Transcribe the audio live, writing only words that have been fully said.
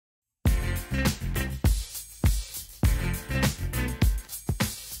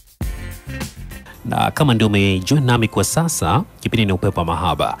Na kama ndio umejoin nami kwa sasa, kipindi ni Upepo wa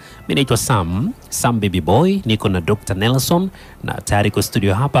Mahaba. Mimi naitwa Sam Baby Boy, niko na Dr. Nelson na tayari kwa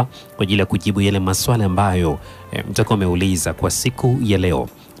studio hapa kwa ajili ya kujibu yale maswali ambayo mtakuwa umeuliza kwa siku ya leo.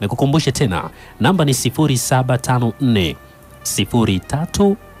 Nikukumbushe tena, namba ni 0754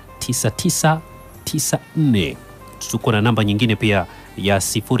 039994. Tuko na namba nyingine pia ya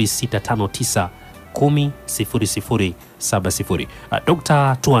 0659 100070.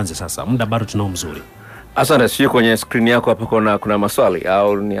 Dokta, tuanze sasa. Muda bado tunao mzuri. Asante. Sio kwenye screen yako hapa kuna maswali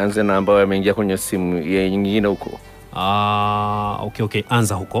au nianze na ambayo yameingia kwenye simu nyingine huko? Okay,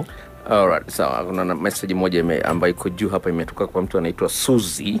 anza huko. Alright, sawa. Kuna message moja ambayo iko juu hapa imetoka kwa mtu anaitwa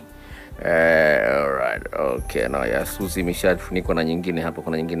Suzy. Alright, okay. Na ya Suzy imeshafunikwa na nyingine hapa,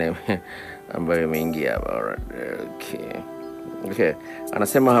 kuna nyingine ambayo imeingia. Alright, okay.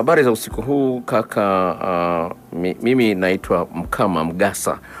 Anasema habari za usiku huu kaka, mimi naitwa Mkama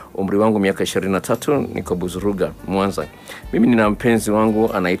Mgasa, umri wangu miaka 23, niko Buzuruga, Mwanza. Mimi nina mpenzi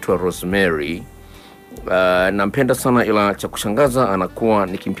wangu anaitwa Rosemary. Nampenda sana, ila cha kushangaza anakuwa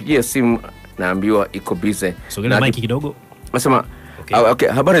nikimpigia simu naambiwa iko BIZE. Sogea mic kidogo. Anasema okay,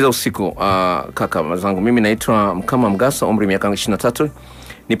 habari za usiku kaka zangu, mimi naitwa Mkama Mgasa, umri miaka 23,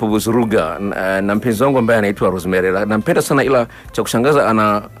 nipo Buzuruga na mpenzi wangu ambaye anaitwa Rosemary. Nampenda sana, ila cha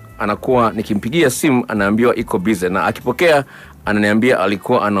kushangaza anakuwa nikimpigia simu anaambiwa iko BIZE, na akipokea ananiambia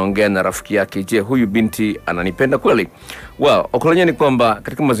alikuwa anaongea na rafiki yake. Je, huyu binti ananipenda kweli? Okolenya ni kwamba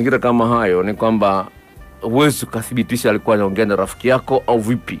katika mazingira kama hayo ni kwamba huwezi kuthibitisha alikuwa anaongea na rafiki yako au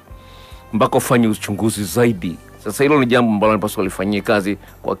vipi mpaka ufanye uchunguzi zaidi. Sasa hilo ni jambo ambalo unapaswa lifanyie kazi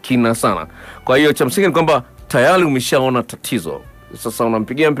kwa kina sana. Kwa hiyo cha msingi ni kwamba tayari umeshaona tatizo. Sasa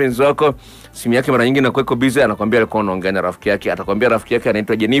unampigia mpenzi wako, simu yake mara nyingi inakuwa iko BIZE, anakuambia alikuwa anaongea na rafiki yake. Atakwambia rafiki yake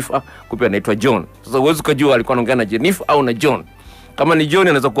anaitwa Jennifer, kumbe anaitwa John. Sasa huwezi kujua alikuwa anaongea na Jennifer au na John. Kama ni John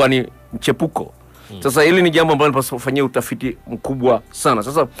anaweza kuwa ni mchepuko. Sasa hili ni jambo ambalo unapaswa kufanyia utafiti mkubwa sana.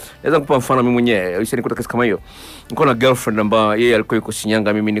 Sasa naweza kukupa mfano mimi mwenyewe. Usinikuta kesi kama hiyo. Niko na girlfriend ambaye yeye alikuwa yuko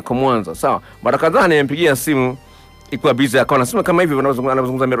Shinyanga, mimi niko Mwanza. Sawa. Mara kadhaa nimempigia simu ikuwa BIZE, akawa anasema kama hivi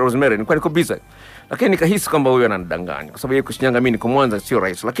anazungumza na Rosemary, nilikuwa niko BIZE. Lakini nikahisi kwamba huyo ananidanganya kwa sababu yeye yuko Shinyanga, mimi niko Mwanza, sio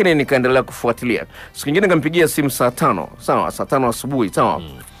rahisi. Lakini nikaendelea kufuatilia. Siku nyingine nikampigia simu saa 5. Sawa, saa 5 asubuhi, sawa.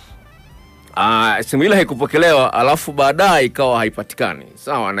 Simu ile haikupokelewa, alafu baadaye ikawa haipatikani.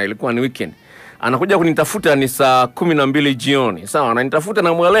 Sawa, na ilikuwa ni weekend. Anakuja kunitafuta ni saa 12 jioni. Sawa, ananitafuta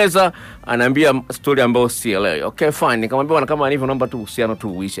na mueleza, anaambia story ambayo sielewi. Okay, fine. Nikamwambia kama hivyo naomba tu uhusiano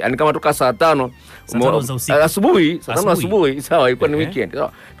tu uishi. Yaani kama tuka saa 5 asubuhi, saa 5 asubuhi, sawa, ilikuwa ni weekend.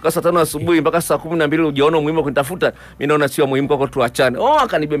 Sawa. Tuka saa 5 asubuhi mpaka saa 12 ujiona muhimu kunitafuta. Mimi naona sio muhimu kwako tuachane.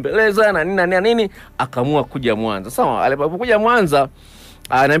 Akanibembeleza na nini, akaamua kuja Mwanza. Sawa, alipokuja Mwanza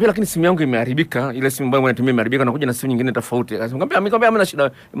ananiambia lakini simu yangu imeharibika, ile simu ambayo natumia imeharibika, nakuja na simu nyingine tofauti. Nikamwambia hamna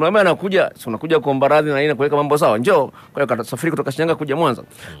shida. Nikamwambia anakuja, si unakuja kuomba radhi na nini kuweka mambo sawa, njoo. Kwa hiyo kasafiri kutoka Shinyanga kuja Mwanza.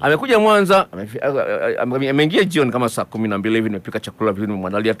 Amekuja Mwanza, ameingia jioni kama saa 12 hivi, nimepika chakula vizuri,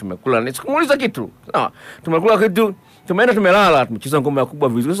 nimemwandalia, tumekula. Nisikumuuliza kitu. Sawa. Tumekula kitu, tumeenda tumelala, tumecheza ngoma kubwa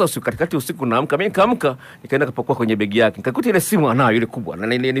vizuri. Sasa katikati usiku naamka, mimi nikaamka, nikaenda kapakua kwenye begi yake. Nikakuta ile simu anayo ile kubwa, na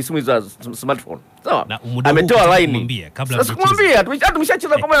ni simu za smartphone. Sawa. Ametoa line. Sasa kumwambia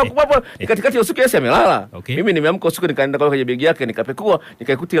tumeshacheza ngoma ya kubwa katikati ya usiku, yeye amelala. Mimi nimeamka usiku, nikaenda kwenye begi yake, nikapekua,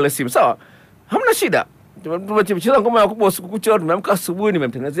 nikaikuta ile simu. Sawa. Hamna shida. Tumecheza ngoma ya kubwa usiku kucha, tumeamka asubuhi,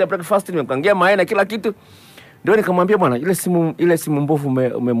 nimemtengenezea breakfast, nimemkangia mayai na kila kitu. Ndio nikamwambia bwana, ile simu mbovu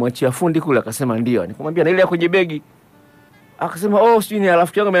umemwachia fundi kule? Akasema ndio. Nikamwambia na ile ya kwenye begi? Akasema sijui ni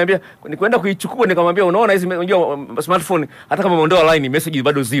rafiki yangu ameniambia nikwenda kuichukua. Nikamwambia unaona hizi unajua smartphone hata kama umeondoa line message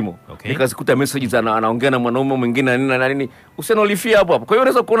bado zimo. Nikazikuta messages anaongea na mwanaume mwingine na nini. Usianolifia hapo. Kwa hiyo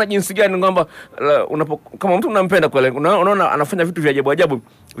unaweza kuona jinsi gani kwamba kama mtu unampenda kweli, unaona anafanya vitu vya ajabu,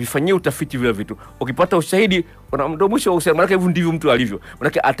 vifanyie utafiti vile vitu. Ukipata ushahidi ndio mwisho wa uhusiano. Maana hivyo ndivyo mtu alivyo.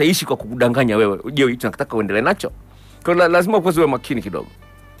 Maana ataishi kwa kukudanganya wewe. Je, hicho unataka uendelee nacho? Kwa hiyo lazima uwe makini kidogo.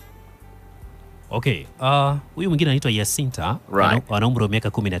 Okay, huyu mwingine anaitwa Yasinta, ana umri wa miaka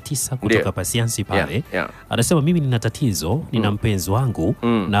 19 kutoka Pasiansi pale. Anasema mimi nina tatizo, nina mpenzi wangu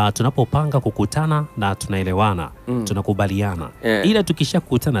na tunapopanga kukutana na tunaelewana, tunakubaliana. Ila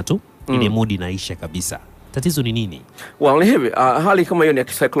tukishakutana tu ile mood inaisha kabisa. Tatizo ni nini? Ni hivi, hali kama hiyo ni ya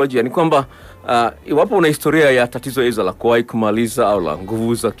kisaikolojia. Ni kwamba iwapo una historia ya tatizo hizo la kuwahi kumaliza au la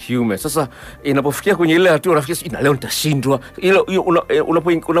nguvu za kiume, sasa inapofikia kwenye ile hatua unafikia leo nitashindwa, ile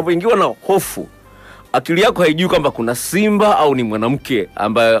unapoingiwa na hofu akili yako haijui kwamba kuna simba au ni mwanamke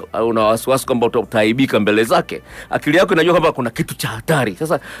ambaye una wasiwasi kwamba utaaibika mbele zake. Akili yako inajua kwamba kuna kitu cha hatari.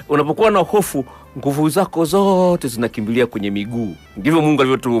 Sasa unapokuwa na hofu, nguvu zako zote zinakimbilia kwenye miguu. Ndivyo Mungu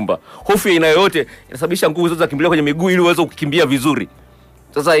alivyotuumba. Hofu ya aina yoyote inasababisha nguvu zote zinakimbilia kwenye miguu ili uweze kukimbia vizuri.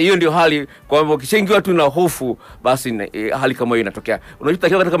 Sasa hiyo ndio hali, kwamba ukishaingiwa tu na hofu, basi hali kama hiyo inatokea.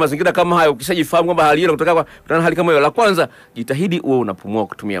 Unachotakiwa katika mazingira kama hayo, ukishajifahamu kwamba hali hiyo inatokea kwa hali kama hiyo, la kwanza, jitahidi uwe unapumua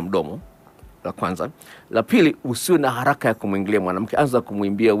kutumia mdomo. La kwanza. La pili, usiwe na haraka ya kumwingilia mwanamke. Anza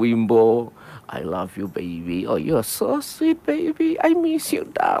kumwimbia wimbo, I love you baby, oh you're so sweet baby, I miss you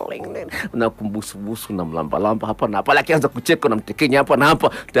darling. Unakumbusu na mlamba hapa na hapa, lakini anza kucheka na mtekenya hapa na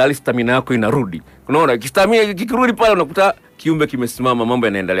hapa, tayari stamina yako inarudi. Unaona, stamina kikirudi pale unakuta kiumbe kimesimama, mambo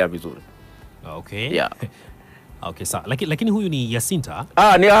yanaendelea vizuri. Okay. Yeah. Okay, sawa. Lakini huyu ni Yasinta.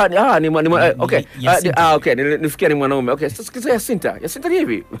 Okay. Okay, nifikia ni mwanaume. Okay, sasa sikiza Yasinta. Yasinta ni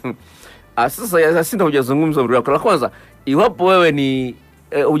hivi. Sasa Yasinta, hujazungumza umri wako. La kwanza, iwapo wewe ni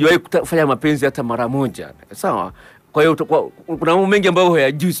hujawahi kufanya mapenzi hata mara moja, sawa? Kwa hiyo kuna mambo mengi ambayo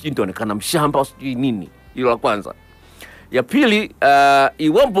hayajui, sijui nitaonekana mshamba au sijui nini. Hilo la kwanza. Ya pili,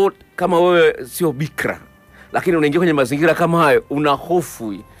 iwapo kama wewe sio bikra, lakini unaingia kwenye mazingira kama hayo, una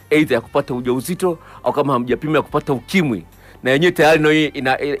hofu aidha ya kupata ujauzito au kama hamjapima ya kupata ukimwi, na yenyewe tayari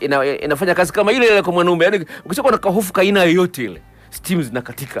inafanya kazi kama ile kwa mwanaume. Yaani ukishakuwa na hofu kaina yoyote ile, steam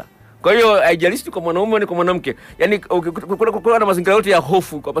zinakatika. Kwa hiyo haijalishi kwa mwanaume ni kwa mwanamke. Yaani kuna na mazingira yote ya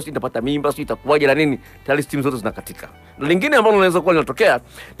hofu, kwa sababu nitapata mimba, sio itakuwaje na nini, tayari steam zote zinakatika. Na lingine ambalo linaweza kuwa linatokea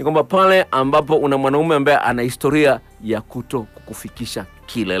ni kwamba pale ambapo una mwanaume ambaye ana historia ya kukufikisha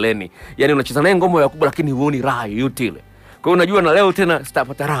kileleni. Yaani unacheza naye ngoma ya kubwa lakini huoni raha yoyote ile. Kwa hiyo unajua na leo tena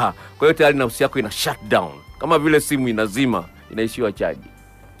sitapata raha. Kwa hiyo tayari nafsi yako ina shut down. Kama vile simu inazima, inaishiwa chaji.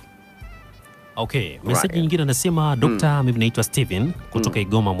 Okay, message nyingine anasema Dr. Mimi naitwa Steven kutoka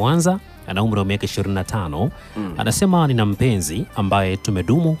Igoma Mwanza, ana umri wa miaka 25. Anasema nina mpenzi ambaye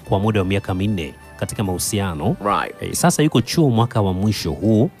tumedumu kwa muda wa miaka 4 katika mahusiano. Sasa yuko chuo mwaka wa mwisho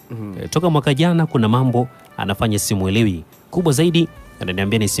huu. Toka mwaka jana kuna mambo anafanya simuelewi. Kubwa zaidi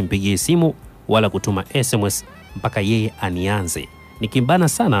ananiambia nisimpigie simu wala kutuma SMS mpaka yeye anianze. Nikimbana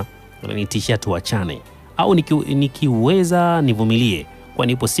sana ananitishia tuachane au nikiweza nivumilie,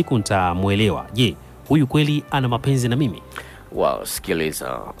 kwani ipo siku nitamuelewa. Je, huyu kweli ana mapenzi na mimi? Wow,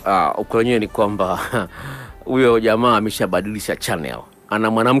 sikiliza. Ukweli ni kwamba huyo jamaa ameshabadilisha channel.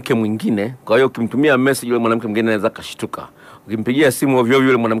 Ana mwanamke mwingine, kwa hiyo ukimtumia message yule mwanamke mwingine anaweza kashtuka. Ukimpigia simu ovyo ovyo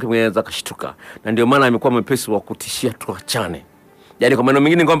yule mwanamke mwingine anaweza kashtuka. Na ndio maana amekuwa mwepesi wa kutishia tuachane. Yaani kwa maneno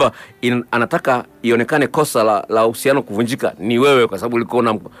mengine kwamba anataka ionekane kosa la uhusiano kuvunjika ni wewe, kwa sababu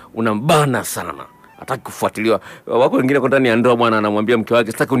ulikuwa unambana sana. Hataki kufuatiliwa. Wako wengine kwa ndani ya ndoa, bwana anamwambia mke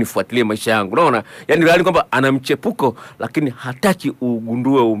wake sitaki unifuatilie maisha yangu. Unaona? Yaani ndani kwamba ana mchepuko lakini hataki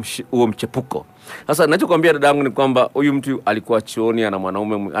ugundue huo mchepuko. Sasa ninachokuambia dada yangu ni kwamba huyu mtu alikuwa chuoni, ana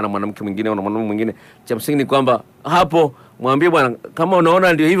mwanamke mwingine, ana mwanaume mwingine. Cha msingi ni kwamba hapo mwambie bwana, kama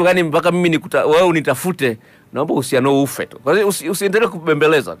unaona ndio hivyo, gani mpaka mimi wewe unitafute, naomba uhusiano ufe tu. Kwa hiyo usiendelee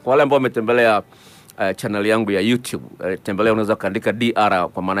kubembeleza. Kwa wale ambao wametembelea channel yangu ya YouTube, tembelea, unaweza kaandika DR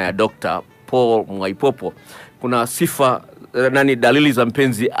kwa maana ya DR.PAUL Mwaipopo. Kuna sifa dalili za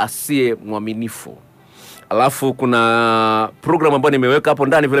mpenzi asiye mwaminifu. Alafu kuna program ambayo nimeweka hapo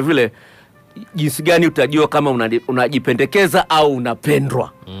ndani vile vile, jinsi gani utajua kama unajipendekeza au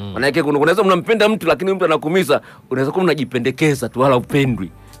unapendwa. Maana yake unaweza unampenda mtu lakini mtu anakuumiza, unaweza kuwa unajipendekeza tu wala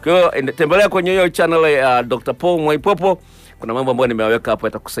upendwi. Kwa hiyo tembelea kwenye hiyo channel ya DR.PAUL Mwaipopo. Kuna mambo ambayo nimeweka hapo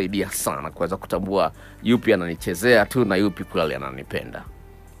yatakusaidia sana kuweza kutambua yupi ananichezea tu na yupi kweli ananipenda.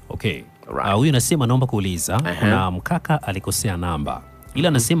 Okay. Huyu anasema naomba kuuliza, kuna mkaka alikosea namba. Ila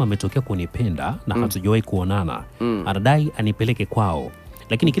anasema ametokea kunipenda na hatujawahi kuonana. Anadai anipeleke kwao,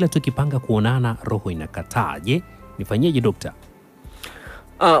 lakini kila tukipanga kuonana roho inakataa. Je, nifanyeje dokta?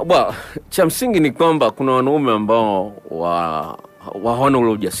 Cha msingi ni kwamba kuna wanaume ambao hawana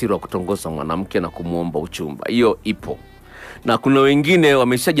ule ujasiri wa kutongoza mwanamke na kumuomba uchumba. Hiyo ipo. Na kuna wengine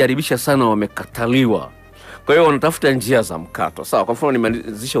wameshajaribisha sana, wamekataliwa. Kwa hiyo wanatafuta njia za mkato. Sawa, kwa mfano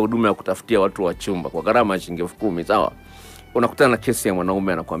nimeanzisha huduma ya kutafutia watu wachumba kwa gharama ya shilingi 10,000, sawa? Unakutana na kesi ya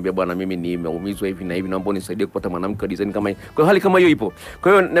mwanaume anakuambia bwana, mimi nimeumizwa hivi na hivi, naomba unisaidie kupata mwanamke wa design kama hii. Kwa hiyo hali kama hiyo ipo.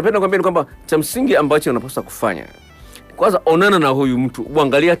 Kwa hiyo napenda kuambia ni kwamba cha msingi ambacho unapaswa kufanya, kwanza onana na huyu mtu,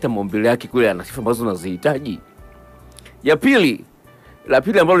 uangalie hata maumbile yake kule ana sifa ambazo unazihitaji. Ya pili, la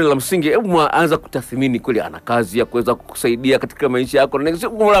pili ambalo ni la msingi, hebu anza kutathmini kweli ana kazi ya kuweza kukusaidia katika maisha yako. Na sio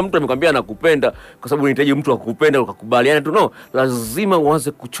kama mtu amekwambia anakupenda kwa sababu unahitaji mtu akukupenda ukakubaliana tu, no. Lazima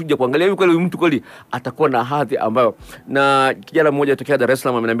uanze kuchuja kuangalia hivi kweli mtu kweli atakuwa na hadhi ambayo. Na kijana mmoja tokea Dar es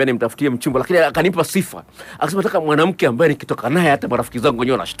Salaam ameniambia nimtafutie mchumba, lakini akanipa sifa. Akasema nataka mwanamke ambaye nikitoka naye hata marafiki zangu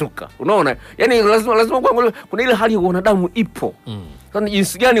wenyewe wanashtuka. Unaona? Yaani lazima kuna ile hali ya wanadamu ipo. Sasa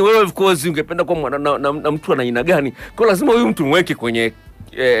jinsi gani wewe of course ungependa kuwa na mtu ana aina gani? Kwa lazima huyu mtu mweke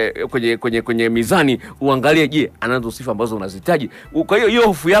kwenye mizani, uangalie je anazo sifa ambazo unazihitaji. Kwa hiyo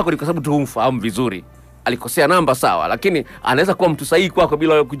hofu yako ni kwa sababu tu humfahamu vizuri. Alikosea namba sawa, lakini anaweza kuwa mtu sahihi kwako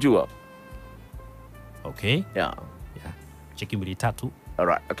bila wewe kujua. Okay. Yeah. Cheki 2-3.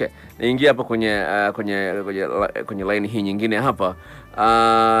 Alright, okay. Niingia hapa kwenye line hii nyingine hapa.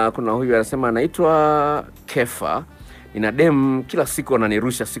 Kuna huyu anasema anaitwa Kefa. Nina dem kila siku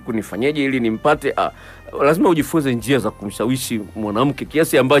ananirusha, siku nifanyeje ili nimpate? Lazima ujifunze njia za kumshawishi mwanamke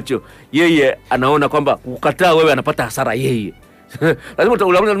kiasi ambacho yeye anaona kwamba kukataa wewe anapata hasara yeye.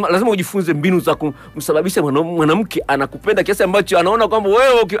 lazima ujifunze mbinu za kumsababisha mwanamke anakupenda kiasi ambacho anaona kwamba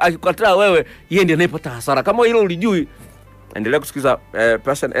wewe akikataa wewe yeye ndiye anayepata hasara. Kama hilo ulijui, endelea kusikiza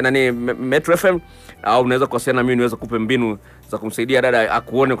Metro FM, au unaweza kuwasiliana na mimi niweza kukupa mbinu za kumsaidia dada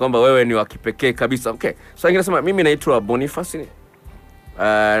akuone kwamba wewe ni wa kipekee kabisa. Okay. So ingine nasema mimi naitwa Boniface.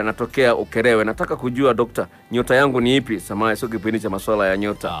 Natokea Ukerewe. Nataka kujua dokta, nyota yangu ni ipi? Samahani, sio kipindi cha masuala ya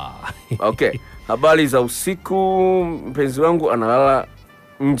nyota. Okay. Habari za usiku. Mpenzi wangu analala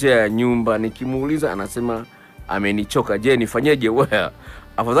nje ya nyumba. Nikimuuliza anasema amenichoka. Je, nifanyeje? Wewe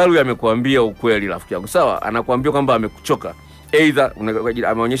afadhali huyu amekuambia ukweli rafiki yangu. Sawa, anakuambia kwamba amekuchoka. Either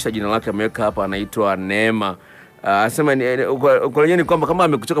ameonyesha jina lake ameweka hapa anaitwa Neema. Anasema ukweli ni kwamba kama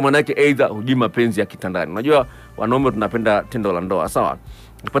amekuchoka maana yake either hujui mapenzi ya kitandani. Unajua wanaume tunapenda tendo la ndoa, sawa?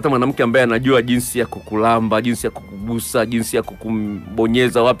 Ukipata mwanamke ambaye anajua jinsi ya kukulamba, jinsi ya kukugusa, jinsi ya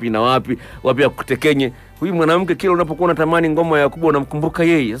kukumbonyeza wapi na wapi ya kutekenye. Huyu mwanamke kila unapokuwa unatamani ngoma ya kubwa unamkumbuka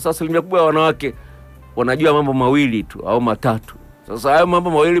yeye. Sasa asilimia kubwa ya wanawake wanajua mambo mawili tu au matatu. Sasa hayo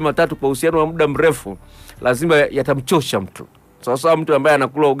mambo mawili matatu kwa uhusiano wa muda mrefu lazima yatamchosha mtu. Sasa mtu ambaye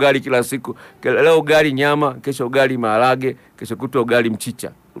anakula ugali kila siku, leo ugali nyama, kesho ugali maharage, kesho kutwa ugali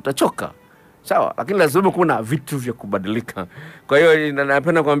mchicha, utachoka. Sawa, lakini lazima kuna vitu vya kubadilika. Kwa hiyo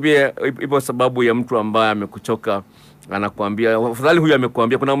napenda kuambia ipo sababu ya mtu ambaye amekuchoka anakuambia, afadhali huyu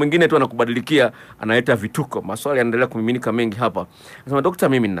amekuambia. Kuna mwingine tu anakubadilikia, analeta vituko. Maswali yanaendelea kumiminika mengi hapa. Anasema dokta,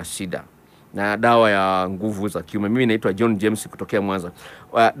 mimi nina shida na dawa ya nguvu za kiume. Mimi naitwa John James kutokea Mwanza.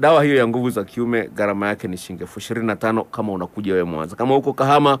 Dawa hiyo ya nguvu za kiume gharama yake ni shilingi 25,000 kama unakuja wewe Mwanza. Kama uko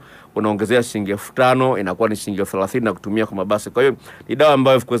Kahama unaongezea shilingi 5,000, inakuwa ni shilingi 30,000 na kutumia kwa mabasi. Kwa hiyo ni dawa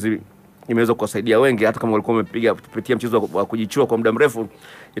ambayo of course imeweza kuwasaidia wengi, hata kama walikuwa wamepitia mchezo wa kujichua kwa muda mrefu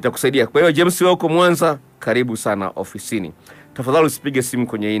itakusaidia. Kwa hiyo James, wewe uko Mwanza, karibu sana ofisini. Tafadhali usipige simu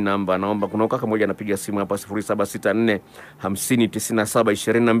kwenye hii namba. Naomba, kuna kaka mmoja anapiga simu hapa 0764 50 97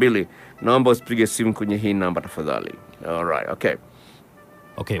 22. Naomba usipige simu kwenye hii namba tafadhali. Alright, okay.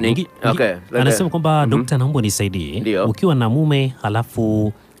 Okay. Anasema kwamba dokta, naomba nisaidie. Ukiwa na mume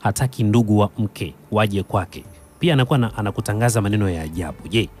halafu hataki ndugu wa mke waje kwake, pia anakuwa anakutangaza maneno ya ajabu.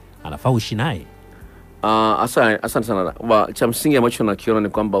 Je, anafaa uishi naye? Asante sana. Cha msingi ambacho nakiona ni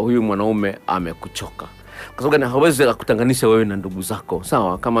kwamba huyu mwanaume amekuchoka. Kwa sababu hawezi kukutanganisha wewe na ndugu zako,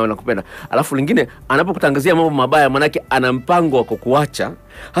 sawa, kama anakupenda. Alafu lingine, anapokutangazia mambo mabaya maana yake ana mpango wa kukuacha.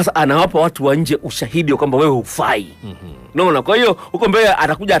 Sasa anawapa watu wa nje ushahidi kwamba wewe hufai. Unaona? Kwa hiyo huko mbele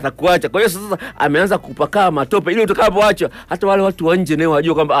atakuja atakuacha. Kwa hiyo sasa ameanza kupakaa matope ili utakapoacha hata wale watu wa nje nao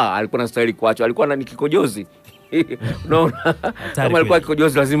wajue kwamba alikuwa anastahili kuacha. Alikuwa ni kikojozi. Unaona? Kama alikuwa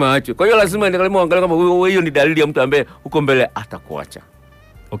kikojozi lazima aachwe. Kwa hiyo lazima angalie kama hiyo ni dalili ya mtu ambaye huko mbele atakuacha.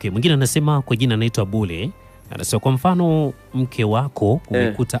 Okay, mwingine anasema kwa jina anaitwa Bule. Anasema kwa mfano mke wako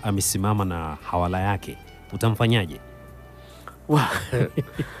umekuta amesimama na hawala yake, utamfanyaje?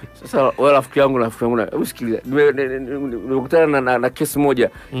 Sasa wewe rafiki yangu usikilize. Nimekutana na kesi moja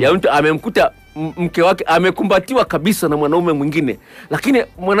ya mtu amemkuta mke wake amekumbatiwa kabisa na mwanaume mwingine. Lakini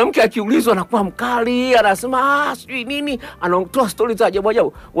mwanamke akiulizwa anakuwa mkali, anasema sijui nini, anatoa stories za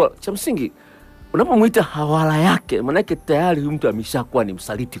ajabu. Cha msingi, unapomuita hawala yake maana yake tayari huyu mtu ameshakuwa ni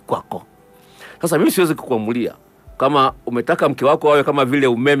msaliti kwako. Sasa mimi siwezi kukuamulia. Kama umetaka mke wako awe kama vile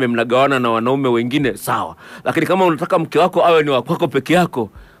umeme mnagawana na wanaume wengine, sawa. Lakini kama unataka mke wako awe ni wa kwako peke yako,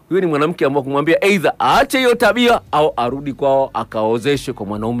 huyo ni mwanamke ambaye kumwambia either aache hiyo tabia au arudi kwao akaozeshe kwa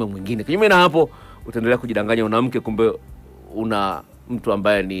mwanaume mwingine. Kinyume na hapo utaendelea kujidanganya mwanamke, kumbe una mtu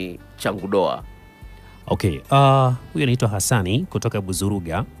ambaye ni changudoa. Okay, huyo anaitwa Hasani kutoka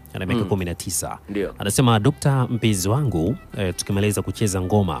Buzuruga, ana miaka 19. Anasema dokta, mpenzi wangu tukimaliza kucheza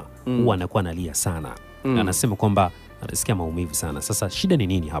ngoma huwa anakuwa analia sana. Anasema kwamba anasikia maumivu sana. Sasa shida ni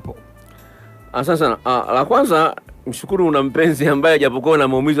nini hapo? Asante sana. La kwanza, mshukuru una mpenzi ambaye japokuwa na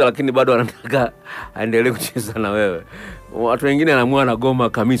maumivu lakini bado anataka aendelee kucheza na wewe. Watu wengine anaamua na goma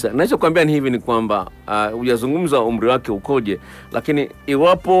kabisa. Ninachokuambia ni hivi, ni kwamba hujazungumza umri wake ukoje, lakini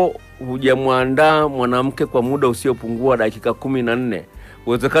iwapo hujamwandaa mwanamke kwa muda usiopungua dakika 14,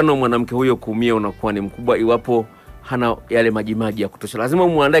 uwezekano mwanamke huyo kuumia unakuwa ni mkubwa iwapo hana yale majimaji ya kutosha. Lazima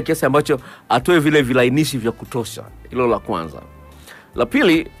umuandae kiasi ambacho atoe vile vilainishi vya kutosha. Hilo la kwanza. La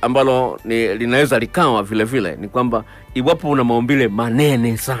pili ambalo linaweza likawa vile vile ni kwamba iwapo una maumbile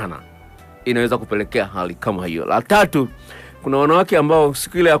manene sana, inaweza kupelekea hali kama hiyo. La tatu, kuna wanawake ambao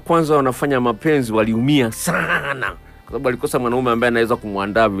siku ile ya kwanza wanafanya mapenzi waliumia sana kwa sababu alikosa mwanaume ambaye anaweza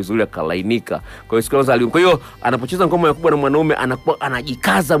kumwandaa vizuri akalainika. Kwa hiyo anapocheza ngoma ya kubwa na mwanaume anakuwa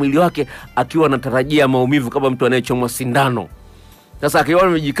anajikaza mwili wake akiwa anatarajia maumivu kama mtu anayechomwa sindano. Sasa akiwa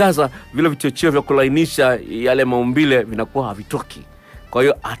amejikaza, vile vichocheo vya kulainisha yale maumbile vinakuwa havitoki. Kwa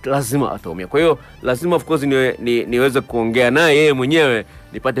hiyo lazima ataumia. Kwa hiyo lazima of course niweze kuongea naye yeye mwenyewe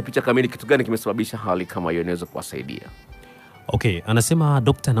nipate picha kamili kitu gani kimesababisha hali kama hiyo, niweze kuwasaidia. Okay, anasema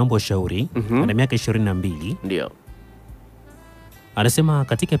Dr. naomba ushauri. Ana miaka 22. Ndio. Anasema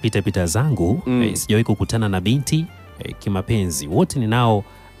katika pita zangu sijawahi kukutana na binti kimapenzi. Wote ninao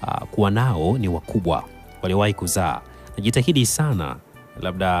kuwa nao ni wakubwa, waliwahi kuzaa. Najitahidi sana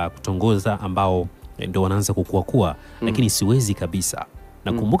labda kutongoza ambao ndio wanaanza kukua lakini siwezi kabisa.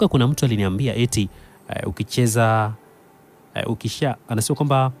 Nakumbuka kuna mtu aliniambia eti ukicheza anasema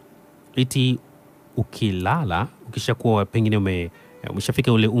kwamba eti ukilala ukishakuwa pengine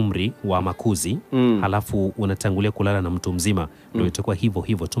umeshafika ule umri wa makuzi halafu unatangulia kulala na mtu mzima ndio itakuwa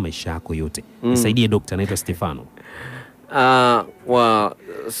hivyo tu maisha yako yote. Nisaidie Dr. naitwa Stefano.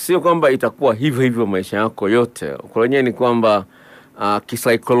 Sio kwamba itakuwa hivyo maisha yako yote. Kwa lenyewe ni kwamba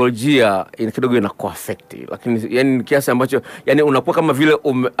kisaikolojia kidogo inakuwa affect, lakini yani kiasi ambacho yani unakuwa kama vile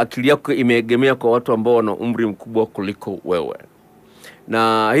akili yako imeegemea kwa watu ambao wana umri mkubwa kuliko wewe.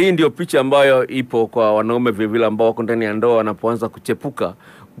 Na hii ndio picha ambayo ipo kwa wanaume vile ambao wako ndani ya ndoa wanapoanza kuchepuka.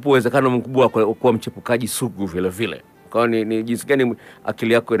 Upo uwezekano mkubwa kuwa mchepukaji sugu vile. Kwa ni jinsi gani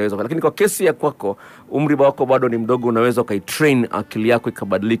akili yako inaweza. Lakini kwa kesi ya kwako, umri wako bado ni mdogo, unaweza ukaitrain akili yako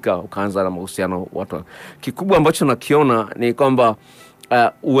ikabadilika ukaanza na mahusiano watu. Kikubwa ambacho nakiona ni kwamba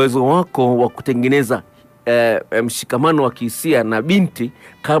uwezo wako wa kutengeneza mshikamano wa kihisia na binti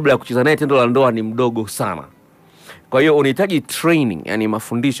kabla ya kucheza naye tendo la ndoa ni mdogo sana. Kwa hiyo unahitaji training, yani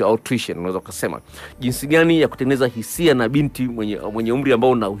mafundisho au tuition unaweza kusema. Jinsi gani ya kutengeneza hisia na binti mwenye umri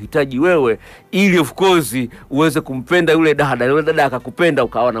ambao unahitaji wewe, ili of course uweze kumpenda yule dada akakupenda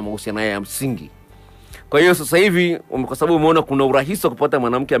ukawa na mahusiano naye ya msingi. Kwa hiyo sasa hivi kwa sababu umeona kuna urahisi kupata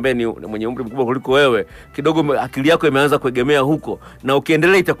mwanamke ambaye ni mwenye umri mkubwa kuliko wewe, kidogo akili yako imeanza kuegemea huko, na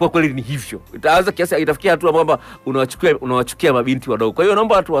ukiendelea itakuwa kweli ni hivyo. Itaanza kiasi itafikia hatua kwamba unawachukia mabinti wadogo. Kwa hiyo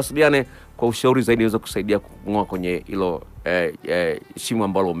naomba tuwasiliane kwa ushauri zaidi niweze kusaidia kung'oa kwenye hilo shimo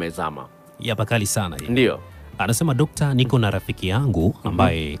ambalo umezama. Yapa kali sana hii. Ndio. Anasema Dr. niko na rafiki yangu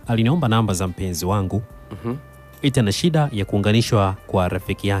ambaye aliniomba namba za mpenzi wangu. Ita na shida ya kuunganishwa kwa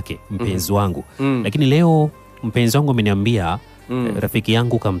rafiki yake mpenzi wangu. Lakini leo mpenzi wangu ameniambia rafiki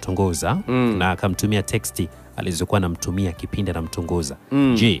yangu kamtongoza na akamtumia texti alizokuwa namtumia kipindi anamtongoza.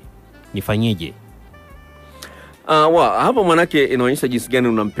 Je, nifanyeje? Hapo manake inaonyesha jinsi gani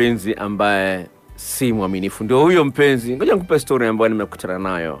una mpenzi ambaye si mwaminifu. Ndio huyo mpenzi. Ngoja nikupe story ambayo nimekutana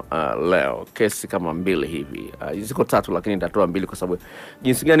nayo leo. Kesi kama 2 hivi. Ziko 3 lakini nitatoa 2 kwa sababu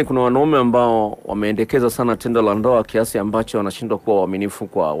jinsi gani kuna wanaume ambao wameendekeza sana tendo la ndoa kiasi ambacho wanashindwa kuwa waaminifu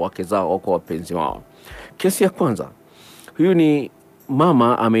kwa wake zao au kwa wapenzi wao. Kesi ya kwanza. Huyu ni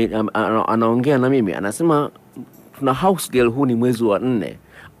mama anaongea na mimi. Anasema tuna house girl, huu ni mwezi wa 4.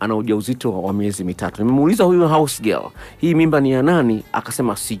 Ana ujauzito wa miezi 3. Nimemuuliza huyu house girl, hii mimba ni ya nani?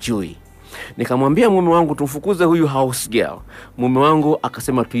 Akasema sijui. Nikamwambia mume wangu tumfukuze huyu house girl. Mume wangu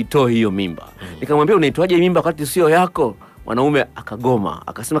akasema tuitoe hiyo mimba. Nikamwambia unaitoaje mimba wakati sio yako? Mwanaume akagoma.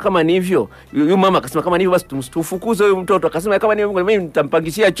 Akasema kama ni hivyo, huyu mama akasema kama ni hivyo basi tufukuze huyu mtoto. Akasema kama ni hivyo mimi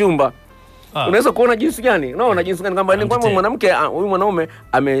nitampangishia chumba. Unaweza kuona jinsi gani? Unaona jinsi gani kwamba mwanamke huyu mwanaume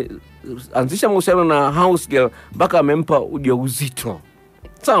ameanzisha mahusiano na house girl mpaka amempa ujauzito.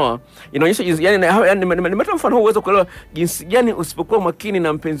 Sawa, inaonyesha jinsi yani nimetoa mfano uweze kuelewa jinsi gani usipokuwa makini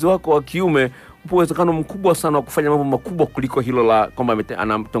na mpenzi wako wa kiume upo uwezekano mkubwa sana wa kufanya mambo makubwa kuliko hilo la kwamba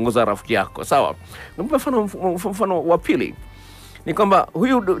anamtongoza rafiki yako. Sawa. Naomba mfano wa pili. Ni kwamba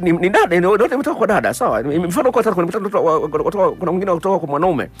huyu ni dada, ndio imetoka kwa dada, sawa? Mfano kwa 3 kuna mwingine kutoka kwa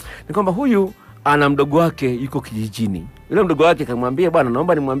mwanaume. Ni kwamba huyu ana mdogo wake yuko kijijini. Yule mdogo wake akamwambia bwana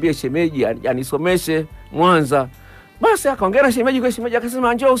naomba nimwambie shemeji anisomeshe Mwanza. Basi akaongea na shemeji, kwa shemeji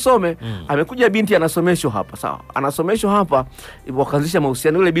akasema njoo usome. Amekuja binti anasomeshwa hapa, sawa. Anasomeshwa hapa, wakaanzisha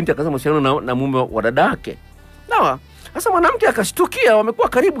mahusiano. Yule binti akaanza mahusiano na mume wa dada yake. Sawa. Sasa mwanamke akashtukia, wamekuwa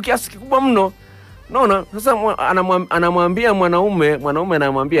karibu kiasi kikubwa mno. Naona sasa anamwambia mwanaume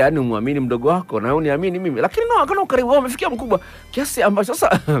anamwambia yani muamini mdogo wako na uniamini mimi. Lakini akaona karibu wao wamefikia mkubwa kiasi ambacho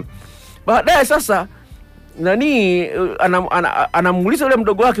sasa baadaye sasa anamuuliza yule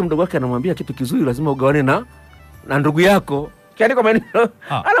mdogo wake anamwambia kitu kizuri lazima ugawane na ndugu yako. Kiani kwa maana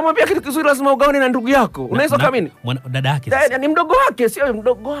anamwambia kitu kizuri lazima ugawane na ndugu yako. Unaweza kuamini? Dada yake. Ni mdogo wake, sio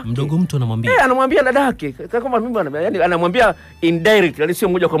mdogo wake. Mdogo mtu anamwambia. Anamwambia dada yake. Kama mimi yani anamwambia indirect, yani sio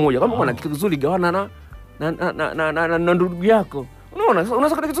moja kwa moja. Kama bwana kitu kizuri gawana na ndugu yako. Unaona?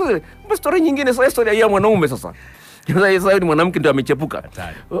 Unaweza kitu kizuri. Story nyingine sasa, story ya mwanaume sasa. Sasa ni mwanamke ndio amechepuka.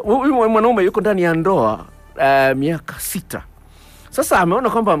 Huyu mwanaume yuko ndani ya ndoa miaka 6. Sasa ameona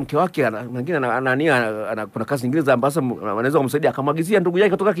kwamba mke wake mwingine kuna kazi nyingine za ambazo anaweza kumsaidia, akamwagizia ndugu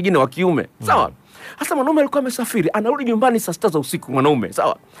yake kutoka kijana wa kiume. Sawa? Sasa mwanaume alikuwa amesafiri, anarudi nyumbani saa 6 za usiku mwanaume.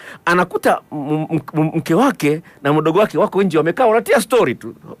 Sawa? Anakuta mke wake na mdogo wake wako nje wamekaa wanatia story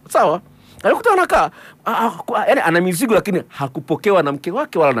tu. Sawa? Alikuta wanakaa yani ana mizigo lakini hakupokewa na mke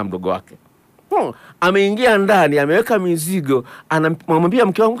wake wala na mdogo wake. Ameingia ndani, ameweka mizigo, anamwambia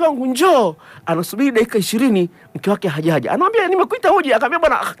mke wangu njoo. Anasubiri dakika 20, mke wake hajaja. Anamwambia nimekuita uje, akamwambia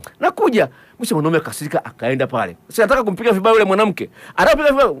bwana nakuja. Mwisho mwanaume akasirika akaenda pale. Sasa anataka kumpiga vibaya yule mwanamke.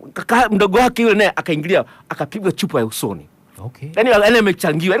 Anapiga vibaya mdogo wake yule, naye akaingilia akapigwa chupa ya usoni. Okay. Yani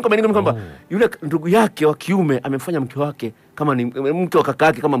amechangiwa. Yani kwa maana kwamba yule ndugu yake wa kiume amemfanya mke wake kama ni mke wa kaka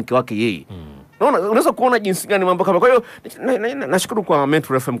yake kama mke wake yeye. Unaweza kuona jinsi gani mambo kama. Kwa hiyo nashukuru kwa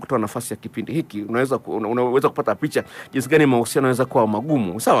Metro FM kutoa nafasi ya kipindi hiki. Unaweza kupata picha jinsi gani mahusiano yanaweza kuwa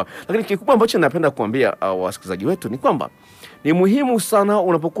magumu, sawa? Lakini kikubwa ambacho napenda kuambia wasikilizaji wetu ni kwamba ni muhimu sana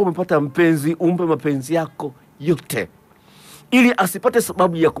unapokuwa umepata mpenzi, umpe mapenzi yako yote, ili asipate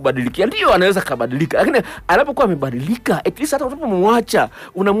sababu ya kubadilika. Ndio anaweza kubadilika, lakini anapokuwa amebadilika, at least hata unapomwacha,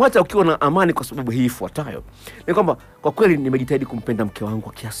 unamwacha ukiwa na amani, kwa sababu hii ifuatayo. Ni kwamba kwa kweli nimejitahidi kumpenda mke wangu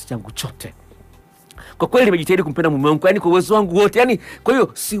kwa kiasi changu chote. Kwa kweli nimejitahidi kumpenda mume wangu, yani kwa uwezo wangu wote. Yani kwa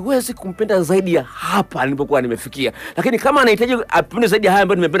hiyo siwezi kumpenda zaidi ya hapa nilipokuwa nimefikia. Lakini kama anahitaji apende zaidi ya haya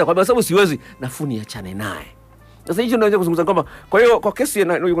ambayo nimependa, kwa sababu siwezi, nafuu niachane naye. Sasa hicho ndio kuzungumza kwamba kwa hiyo kwa kesi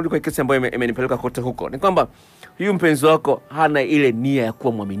kwa kesi ambayo imenipeleka kote huko ni kwamba huyu mpenzi wako hana ile nia ya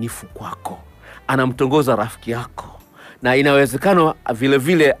kuwa mwaminifu kwako. Anamtongoza rafiki yako. Na inawezekana vile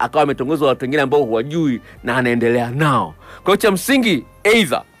vile akawa ametongoza watu wengine ambao huwajui na anaendelea nao. Kwa hiyo cha msingi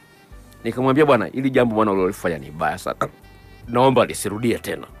either nikamwambia bwana, ili jambo bwana ulilofanya ni baya sana, naomba lisirudie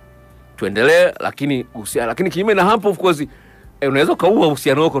tena, tuendelee. Lakini kinyume na hapo, of course unaweza kuua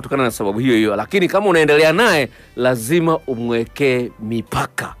uhusiano wako kutokana na sababu hiyo. Lakini kama unaendelea naye, lazima umwekee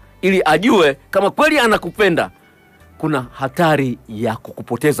mipaka ili ajue kama kweli anakupenda. Kuna hatari ya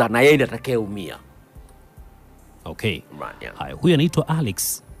kukupoteza na yeye ndiye atakayeumia. Okay. Haya, huyu anaitwa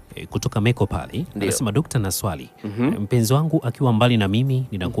Alex kutoka Meko pale. Anasema Dr. na swali. Mpenzi wangu akiwa mbali na mimi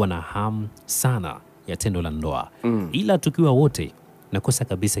ninakuwa na hamu sana ya tendo la ndoa. Ila tukiwa wote nakosa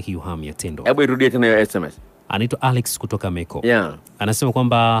kabisa hiyo hamu ya tendo. Hebu irudie tena ya SMS. Anaitwa Alex kutoka Meko. Anasema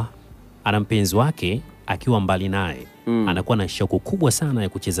kwamba ana mpenzi wake akiwa mbali naye anakuwa na shauku kubwa sana ya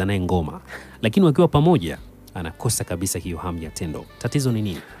kucheza naye ngoma, lakini wakiwa pamoja anakosa kabisa hiyo hamu ya tendo. Tatizo ni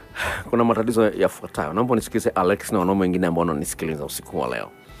nini? Kuna matatizo yafuatayo. Naomba nisikize Alex na wanaume wengine ambao wananisikiliza usiku wa leo.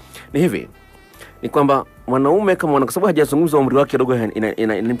 Ni hivi, ni kwamba mwanaume kama kwa sababu hajazungumza umri wake kidogo,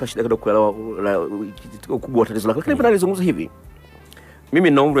 inanipa shida kidogo kuelewa ukubwa wa tatizo lake. Lakini pia nalizungumza hivi, mimi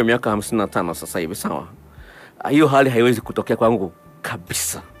nina umri wa miaka 55 sasa hivi, sawa? Hiyo hali haiwezi kutokea kwangu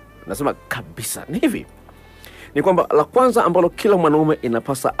kabisa. Nasema kabisa. Ni hivi, ni kwamba la kwanza ambalo kila mwanaume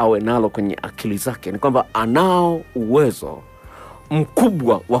inapasa awe nalo kwenye akili zake ni kwamba anao uwezo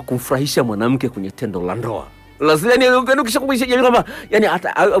mkubwa wa kumfurahisha mwanamke kwenye tendo la ndoa. Lazima ni ukishakumbusha jamii kwamba yani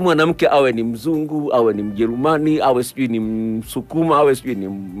hata mwanamke awe ni mzungu, awe ni Mjerumani, awe sijui ni Msukuma, awe sijui ni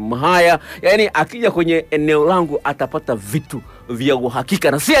Mhaya, yani akija kwenye eneo langu atapata vitu vya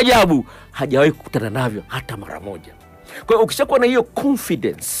uhakika, na si ajabu hajawahi kukutana navyo hata mara moja. Kwa hiyo ukishakuwa na hiyo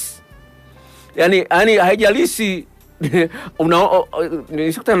confidence, yani haijalishi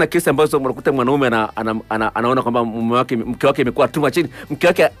nisikutana na kesi ambazo unakuta mwanaume anaona kwamba mke wake imekuwa too much. Mke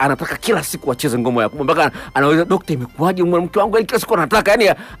wake anataka kila siku acheze ngoma ya kumbe, mpaka anaweza daktari, imekuaje mke wangu kila siku anataka, yani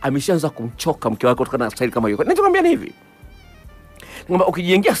ameshaanza kumchoka mke wake kutokana na style kama hiyo. Ninachokwambia ni hivi, kwamba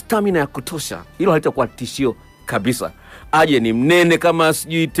ukijengea stamina ya kutosha, hilo halitakuwa tishio kabisa. Aje ni mnene kama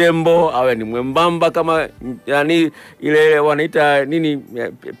sijui tembo, awe ni mwembamba kama yani ile wanaita nini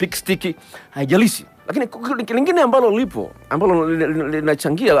pig stick, haijalishi. Lakini lingine ambalo lipo ambalo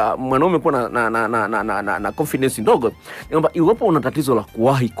linachangia mwanaume kuwa na confidence ndogo ni kwamba iwapo una tatizo la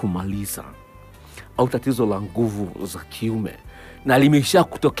kuwahi kumaliza au tatizo la nguvu za kiume na limesha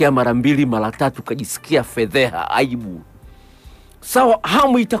kutokea mara 2 mara 3 ukajisikia fedheha, aibu, sawa,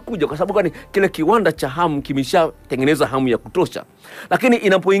 hamu itakuja kwa sababu gani? Kile kiwanda cha hamu kimeshatengeneza hamu ya kutosha. Lakini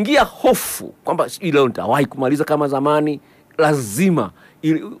inapoingia hofu kwamba leo nitawahi kumaliza kama zamani, lazima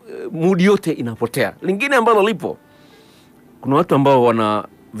mood yote inapotea. Lingine ambalo lipo, kuna watu ambao wana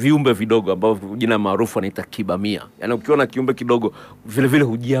viumbe vidogo ambao jina maarufu wanaita kibamia. Yaani ukiona kiumbe kidogo vile vile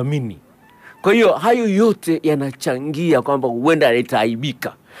hujiamini. Kwa hiyo hayo yote yanachangia kwamba huenda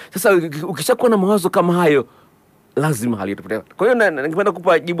alitaibika. Sasa ukishakuwa na mawazo kama hayo, lazima hali itapotea. Kwa hiyo ningependa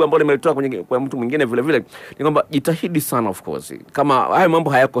kukupa jibu ambalo nimelitoa kwa mtu mwingine vile vile, ni kwamba jitahidi sana, of course. Kama hayo mambo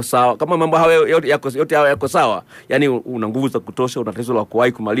hayako sawa, kama mambo hayo yote yako sawa, yani una nguvu za kutosha, una tatizo la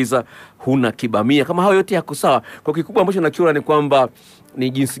kuwahi kumaliza, huna kibamia, kama hayo yote yako sawa, kwa kikubwa ambacho nakiona ni kwamba ni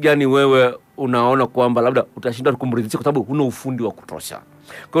jinsi gani wewe unaona kwamba labda utashinda kumridhisha kwa sababu huna ufundi wa kutosha.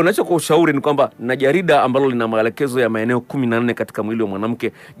 Kwa hiyo ninachokushauri ni kwamba na jarida ambalo lina maelekezo ya maeneo 14 katika mwili wa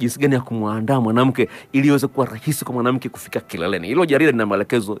mwanamke, jinsi gani ya kumwandaa mwanamke ili iweze kuwa rahisi kwa mwanamke kufika kileleni. Hilo jarida lina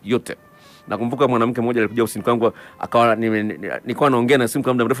maelekezo yote. Nakumbuka mwanamke mmoja alikuja ofisini kwangu, akawa nilikuwa naongea na simu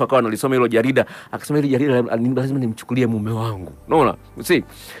kwa muda mrefu, akawa analisoma hilo jarida, akasema hilo jarida lazima nimchukulie mume wangu. Unaona? See,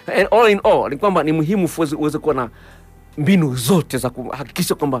 all in all ni kwamba ni muhimu uweze kuwa na mbinu zote za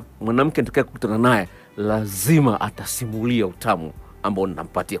kuhakikisha kwamba mwanamke nitakaye kukutana naye lazima atasimulia utamu ambao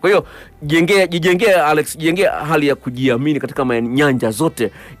ninampatia. Kwa hiyo jijengee hali ya kujiamini katika nyanja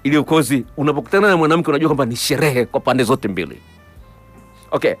zote, ili ukozi unapokutana na mwanamke unajua kwamba ni sherehe kwa pande zote mbili.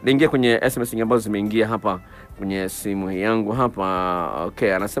 Okay, niingie kwenye SMS ambazo zimeingia hapa kwenye simu yangu hapa.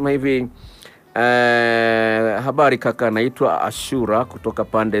 Okay, anasema hivi, habari kaka, naitwa Ashura kutoka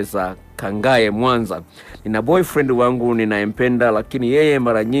pande za Kangae, Mwanza. Nina boyfriend wangu ninayempenda, lakini yeye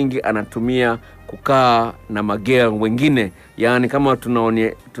mara nyingi anatumia kukaa na magea wengine, yani kama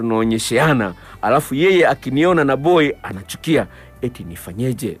tunaonyesheana, alafu yeye akiniona na boy anachukia, eti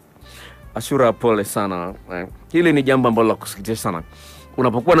nifanyeje? Ashura, pole sana. Hili ni jambo ambalo la kusikitisha sana.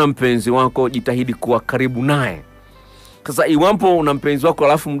 Unapokuwa na mpenzi wako, jitahidi kuwa karibu naye. Sasa iwapo una mpenzi wako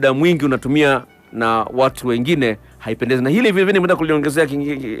alafu muda mwingi unatumia na watu wengine, haipendezi. Na hili vile vile nimeenda kuliongezea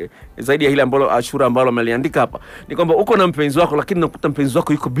zaidi ya hili ambalo Ashura ambalo ameliandika hapa, ni kwamba uko na mpenzi wako lakini unakuta mpenzi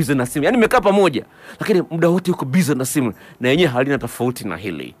wako yuko busy na simu. Yaani mmekaa pamoja lakini muda wote yuko busy na simu, na yenyewe halina tofauti na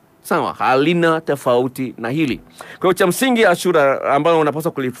hili. Sawa, halina tofauti na hili. Kwa hiyo cha msingi Ashura ambalo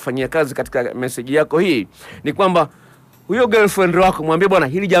unapaswa kulifanyia kazi katika message yako hii ni kwamba huyo girlfriend wako mwambie, bwana,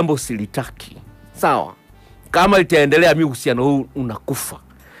 hili jambo silitaki. Sawa? Kama litaendelea mimi uhusiano huu unakufa.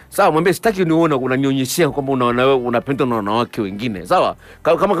 Sawa, mwambie sitaki nione unanionyeshia kwamba unaona wewe unapenda na wanawake wengine. Sawa?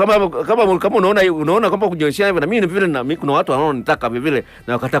 Kama unaona kwamba kujionyeshia hivyo na mimi vile, na mimi kuna watu wanaonitaka vile vile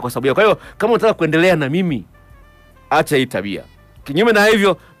na wakataa kwa sababu. Kwa hiyo kama unataka kuendelea na mimi, acha hii tabia. Kinyume na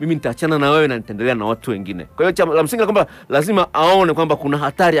hivyo, mimi nitaachana na wewe na nitaendelea na watu wengine. Kwa hiyo la msingi kwamba lazima aone kwamba kuna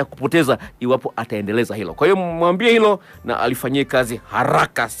hatari ya kupoteza iwapo ataendeleza hilo. Kwa hiyo mwambie hilo na alifanyie kazi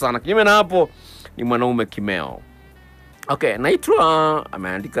haraka sana. Kinyume na hapo ni mwanaume kimeo. Okay, naitwa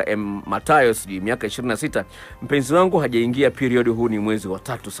ameandika Matayo, miaka 26. Mpenzi wangu hajaingia period, huu ni mwezi wa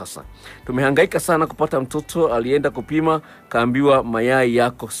 3 sasa. Tumehangaika sana kupata mtoto, alienda kupima, kaambiwa mayai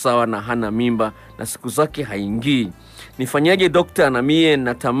yako sawa na hana mimba na siku zake haingii. Nifanyaje dokta, na mie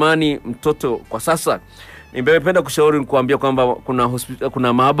natamani mtoto kwa sasa? Ningependa kushauri kuambia kwamba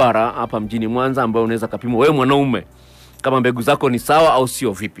kuna maabara hapa mjini Mwanza ambayo unaweza kupima wewe mwanaume kama mbegu zako ni sawa au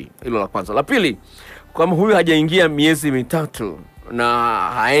sio vipi. Hilo la kwanza. La pili, kama huyu hajaingia miezi 3 na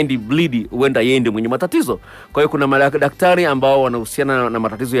haendi bleed, huenda yeye ndiye mwenye matatizo. Kwa hiyo kuna madaktari ambao wanahusiana na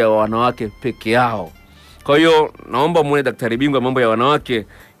matatizo ya wanawake peke yao. Kwa hiyo naomba muone daktari bingwa mambo ya wanawake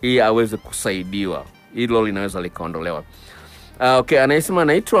ili aweze kusaidiwa. Hilo linaweza likaondolewa. Okay, anasema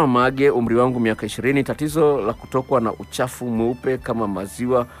naitwa Mage, umri wangu miaka 20, tatizo la kutokwa na uchafu mweupe kama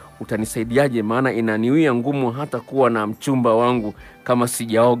maziwa, utanisaidiaje? Maana inaniwia ngumu hata kuwa na mchumba wangu kama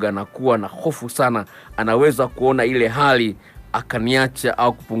sijaoga, na kuwa na hofu sana anaweza kuona ile hali akaniacha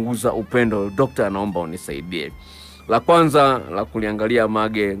au kupunguza upendo. Dokta, naomba unisaidie. La kwanza la kuliangalia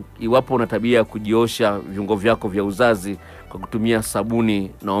Mage, iwapo una tabia ya kujiosha viungo vyako vya uzazi kwa kutumia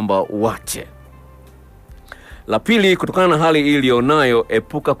sabuni, naomba uache. La pili, kutokana na hali hii ilionayo,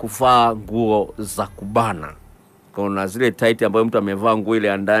 epuka kuvaa nguo za kubana. Kuna zile tight ambayo mtu amevaa nguo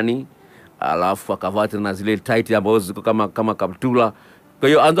ile ndani, alafu akavaa tena zile tight ambazo ziko kama kaptula. Kwa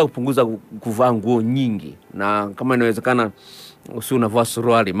hiyo anza kupunguza kuvaa nguo nyingi, na kama inawezekana usi unavaa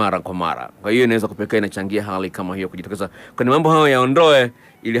suruali mara kwa mara. Kwa hiyo inaweza kupelekea, inachangia hali kama hiyo kujitokeza. Kwa mambo hayo yaondoe,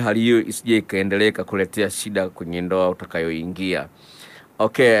 ili hali hiyo isije ikaendelea kukuletea shida kwenye ndoa utakayoingia.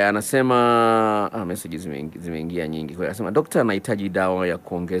 Okay, anasema message zimeingia nyingi. Kwa hiyo anasema daktari, anahitaji dawa ya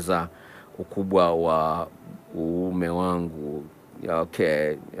kuongeza ukubwa wa uume wangu.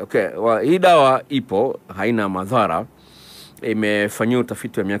 Okay. Hii dawa ipo, haina madhara. Imefanyiwa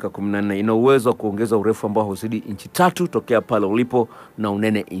utafiti wa miaka 14. Ina uwezo wa kuongeza urefu ambao huzidi inchi 3 tokea pale ulipo na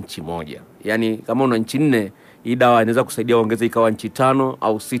unene inchi 1. Yaani kama una inchi 4, hii dawa inaweza kusaidia ongeze ikawa inchi 5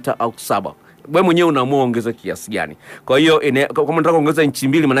 au 6 au 7. Wewe mwenyewe unaamua ongeza kiasi gani. Kwa hiyo kama unataka kuongeza inchi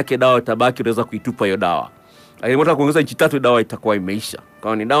 2, maana yake dawa itabaki, unaweza kuitupa hiyo dawa. Lakini unataka kuongeza inchi 3, dawa itakuwa imeisha.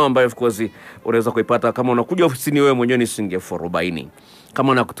 Kwa ni dawa ambayo of course unaweza kuipata kama unakuja ofisini wewe mwenyewe ni shilingi 40.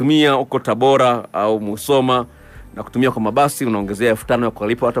 Kama unakutumia uko Tabora au Musoma na kutumia kwa mabasi, unaongezea 5000 ya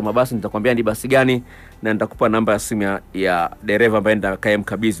kulipa hata mabasi. Nitakwambia ni basi gani na nitakupa namba ya simu ya dereva ambaye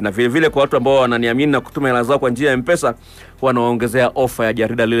nitakayemkabidhi. Na vile vile kwa watu ambao wananiamini na kutuma hela zao kwa njia ya M-Pesa, huwa nawaongezea ofa ya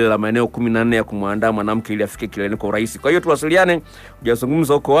jarida lile la maeneo 14 ya kumwandaa mwanamke ili afike kileleni kwa urahisi. Kwa hiyo tuwasiliane,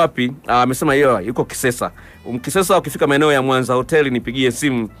 hujazungumza uko wapi? Amesema yeye yuko Kisesa. Kisesa ukifika maeneo ya Mwanza hoteli nipigie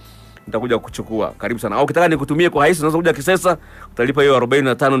simu, nitakuja kuchukua. Karibu sana. Au ukitaka nikutumie kwa haisi, unaweza kuja Kisesa, utalipa hiyo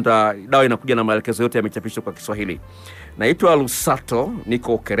 45, dawa inakuja na maelekezo yote yamechapishwa kwa Kiswahili. Naitwa Lusato,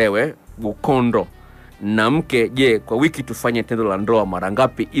 niko Kerewe, Bukondo. Na mke, je, kwa wiki tufanye tendo la ndoa mara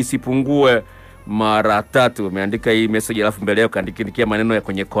ngapi isipungue mara 3? Umeandika hii message alafu mbele yako kaandikia maneno ya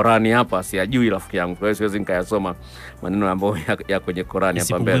kwenye Qur'ani hapa, siyajui rafiki yangu. Kwa hiyo siwezi nikayasoma maneno ambayo ya kwenye Qur'ani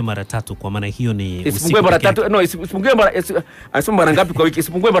hapa mbele. Isipungue mara 3 kwa maana hiyo ni isipungue mara 3. No, isipungue mara, anasema mara ngapi kwa wiki?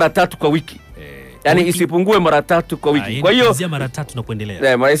 Isipungue mara 3 kwa wiki. Yaani isipungue mara 3 kwa wiki. Kwa hiyo kuanzia mara 3 na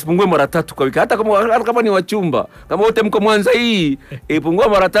kuendelea. Mara isipungue mara 3 kwa wiki. Hata kama ni wachumba, kama wote mko Mwanza hii, ipungua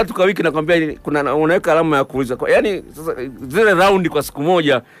mara 3 kwa wiki, nakwambia kuna unaweka alama ya kuuliza. Yaani sasa zile round kwa siku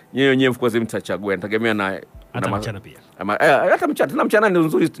moja nyewe kwa sababu mtachagua. Nitagemea na hata mchana pia. Hata mchana ni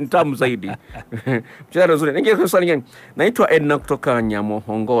nzuri, ni tamu zaidi. Mchana ni nzuri. Ninge swali nyingine. Naitwa Edna kutoka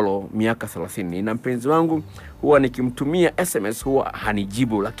Nyamohongolo, miaka 30. Na mpenzi wangu huwa nikimtumia SMS huwa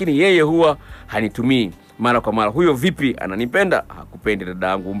hanijibu, lakini yeye huwa hanitumii mara kwa mara. Huyo vipi? Ananipenda? Hakupendi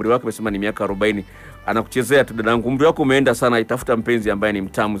dadangu. Umri wake umesema ni miaka 40. Anakuchezea tu dadangu. Umri wako umeenda sana, itafuta mpenzi ambaye ni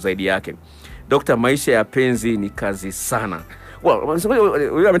mtamu zaidi yake. Dr. maisha ya penzi ni kazi sana.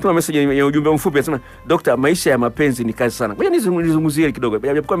 Wewe ametuma message ya ujumbe mfupi, anasema Dr. maisha ya mapenzi ni kazi sana. Ngoja nizungumzie kidogo.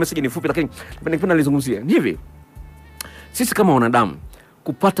 Japokuwa message ni fupi, lakini napenda nizungumzie. Ni hivi. Sisi kama wanadamu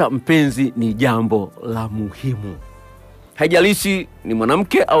kupata mpenzi ni jambo la muhimu. Haijalishi ni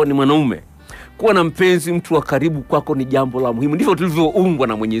mwanamke au ni mwanaume. Kuwa na mpenzi, mtu wa karibu kwako, ni jambo la muhimu. Ndivyo tulivyoumbwa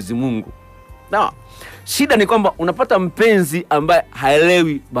na Mwenyezi Mungu. Na shida ni kwamba unapata mpenzi ambaye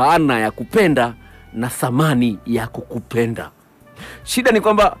haelewi maana ya kupenda na thamani ya kukupenda. Shida ni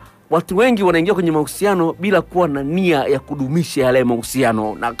kwamba watu wengi wanaingia kwenye mahusiano bila kuwa na nia ya kudumisha yale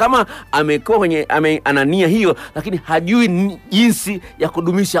mahusiano. Na kama amekuwa kwenye ana nia hiyo, lakini hajui jinsi ya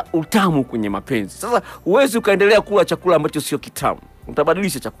kudumisha utamu kwenye mapenzi. Sasa huwezi ukaendelea kula chakula ambacho sio kitamu.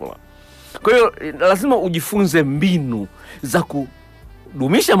 Utabadilisha chakula. Kwa hiyo lazima ujifunze mbinu za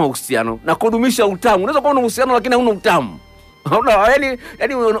kudumisha mahusiano na kudumisha utamu. Unaweza kuwa na uhusiano lakini hauna utamu.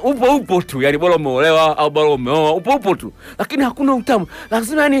 Yani upo tu, yani bora umeolewa au bora umeoa, upo tu, lakini hakuna utamu.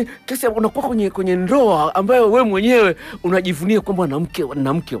 Lazima yani kesi unakuwa kwenye ndoa ambayo wewe mwenyewe unajivunia kwamba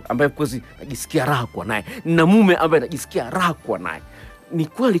na mke ambaye kweli unajisikia raha kwa naye, na mume ambaye unajisikia raha kwa naye. Ni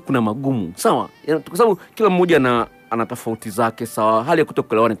kweli kuna magumu, sawa? Kwa sababu kila mmoja ana tofauti zake, sawa, hali ya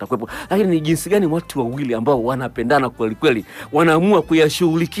kutokuelewana itakuwepo, lakini ni jinsi gani watu wawili ambao wanapendana kweli kweli wanaamua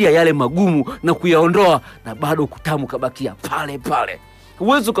kuyashughulikia yale magumu na kuyaondoa, na bado kutamu kabakia pale pale.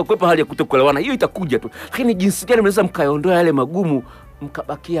 Huwezi ukakwepa hali ya kutokuelewana, hiyo itakuja tu, lakini jinsi gani mnaweza mkayaondoa yale magumu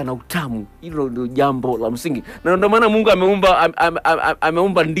mkabakia na utamu, hilo ndio jambo la msingi. Na ndio maana Mungu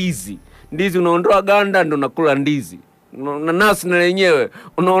ameumba ndizi. Ndizi unaondoa ganda ndio unakula ndizi. Nanasi na lenyewe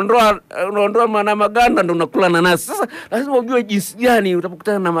unaondoa maganda ndio unakula nanasi. Sasa lazima ujue jinsi gani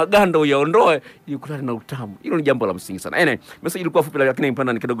utapokutana na maganda uyaondoe ili ukutane na utamu. Hilo ni jambo la msingi sana. Message ilikuwa fupi, lakini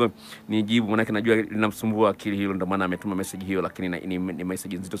nipenda kidogo nijibu, maana najua linamsumbua akili hilo, ndio maana ametuma message hiyo, lakini ni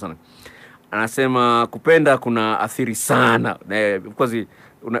message nzito sana. Anasema kupenda kuna athiri sana. Because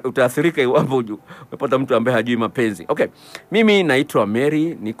utaathirika iwapo umepata mtu ambaye hajui mapenzi. Okay. Mimi naitwa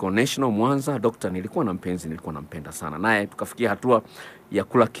Mary, niko National Mwanza. Doctor, nilikuwa na mpenzi, nilikuwa nampenda sana. Naye tukafikia hatua ya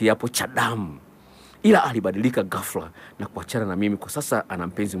kula kiapo cha damu. Ila alibadilika ghafla na kuachana na mimi. Kwa sasa ana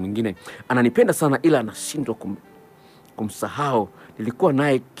mpenzi mwingine. Ananipenda sana ila anashindwa kumsahau. Nilikuwa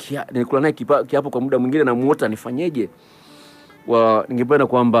naye kiapo kwa muda mwingine na muota, nifanyeje? ningependa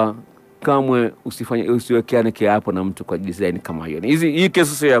kwamba kamwe usiwekeane kiapo na mtu kwa design kama hiyo. Hii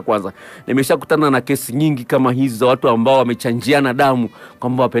kesi sio ya kwanza. Nimeshakutana na kesi nyingi kama hizi za watu ambao wamechanjiana damu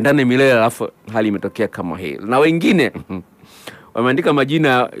kwamba wapendane milele, alafu hali imetokea kama hii. Na wengine wameandika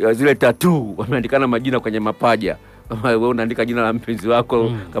majina ya zile tattoo, wameandikana majina kwenye mapaja. Wewe unaandika jina la mpenzi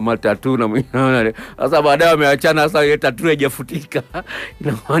wako kama tattoo na mwingine. Sasa baadaye wameachana, sasa ile tattoo haijafutika.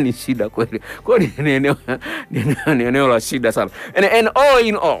 Inakuwa ni shida kweli. Kwa ni eneo la shida sana. And all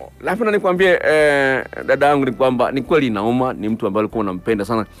in all, napenda nikwambie dada yangu ni kwamba ni kweli inauma, ni mtu ambaye alikuwa unampenda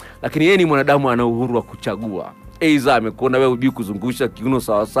sana, lakini yeye ni mwanadamu, ana uhuru wa kuchagua. Aidha amekuona wewe hujui kuzungusha kiuno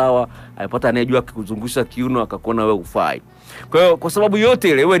sawa sawa, alipata anayejua kuzungusha kiuno akakuona wewe ufai. Kwa hiyo kwa sababu yote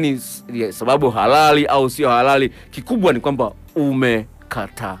ile, wewe ni sababu halali au sio halali, kikubwa ni kwamba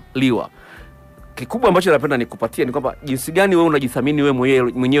umekataliwa. Kikubwa ambacho napenda nikupatie ni kwamba jinsi gani wewe unajithamini wewe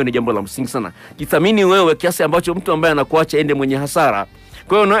mwenyewe ni jambo la msingi sana. Jithamini wewe kiasi ambacho mtu ambaye anakuacha ende mwenye hasara.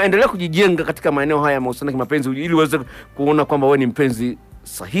 Kwa hiyo unaendelea kujijenga katika maeneo haya ya mahusiano kimapenzi ili uweze kuona kwamba wewe ni mpenzi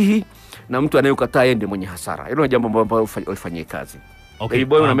sahihi na mtu anayekataa ende mwenye hasara. Hilo ni jambo ambalo ulifanyie kazi. Okay,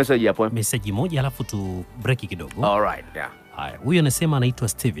 boy, una message hapo? Message moja alafu tu break kidogo. All right, yeah. Haya, huyu anasema anaitwa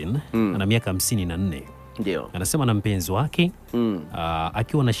Steven, ana miaka 54. Ndio. Anasema na mpenzi wake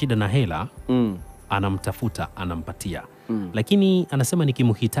akiwa na shida na hela, anamtafuta, anampatia. Lakini anasema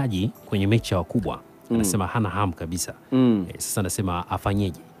nikimhitaji kwenye mechi wakubwa, anasema hana hamu kabisa. Sasa anasema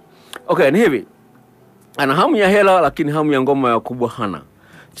afanyeje? Okay, ni hivi. Ana hamu ya hela lakini hamu ya ngoma ya wakubwa hana.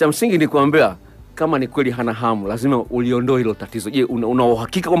 Cha msingi ni kuambia kama ni kweli hana hamu, lazima uliondoe hilo tatizo. Je, una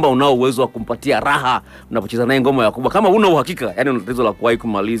uhakika kwamba unao uwezo wa kumpatia raha unapocheza naye ngoma ya kubwa? Kama una uhakika, yani una tatizo la kuwahi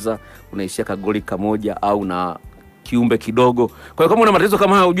kumaliza, unaishia kagoli kamoja au na kiumbe kidogo. Kwa hiyo kama una matatizo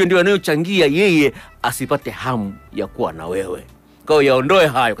kama haya, ujue ndio yanayochangia yeye asipate hamu ya kuwa na wewe. Kwa hiyo yaondoe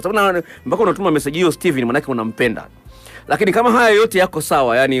hayo, kwa sababu mpaka unatuma message hiyo Steven, maana yake unampenda. Lakini kama haya yote yako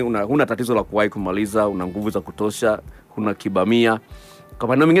sawa, yani huna tatizo la kuwahi kumaliza, una nguvu za kutosha, huna kibamia, kwa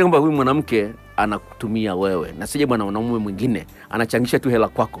maana mwingine kwamba huyu mwanamke anakutumia wewe na sije bwana mwanamume mwingine anachangisha tu hela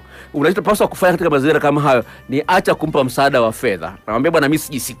kwako, unachopaswa kufanya katika mazingira kama hayo ni acha kumpa msaada wa fedha. Namwambia bwana, mimi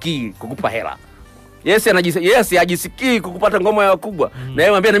sijisikii kukupa hela. Yes, hajisikii kukupata ngoma ya wakubwa. Na yeye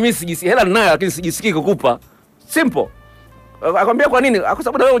anambia na mimi sijisikii, hela ninayo lakini sijisikii kukupa. Simple. Akwambia kwa nini? Kwa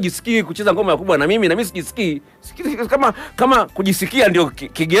sababu wewe ujisikii kucheza ngoma ya kubwa na mimi sijisikii. Kama kujisikia ndio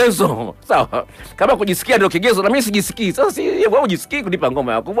kigezo. Sawa. Kama kujisikia ndio kigezo na mimi sijisikii. Sasa wewe ujisikii kunipa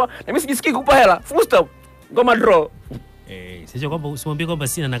ngoma ya kubwa na mimi sijisikii kukupa hela. Full stop. Ngoma draw. Sio kwamba usimwambie kwamba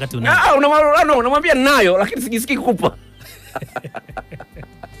sina na kati unayo. Unamwambia ninayo lakini sijisikii kukupa.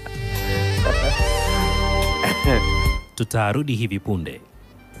 Tutarudi hivi punde.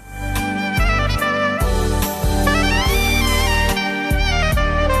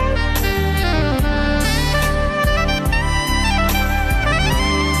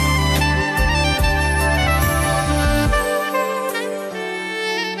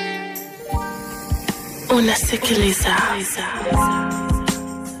 Unasikiliza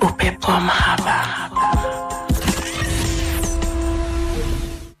Upepo wa Mahaba.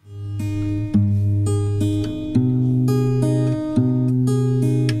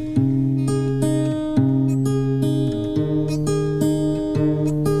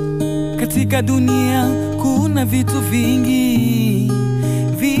 Katika dunia kuna vitu vingi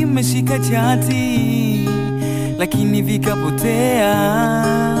vimeshika chati lakini vikapotea.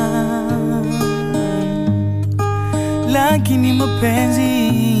 Lakini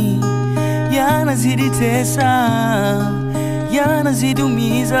mapenzi yanazidi tesa, yanazidi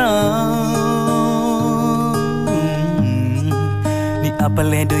umiza. Ni hapa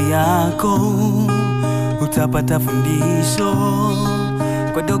lendo yako utapata fundisho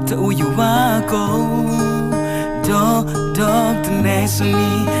kwa dokta huyu wako, Dr. Nelson,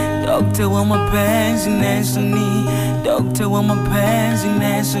 dokta wa mapenzi Nelson, dokta wa mapenzi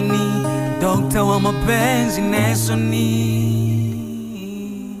Nelson, dokta wa mapenzi Nelson.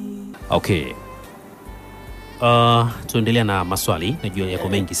 Okay. Tuendelea na maswali, najua yako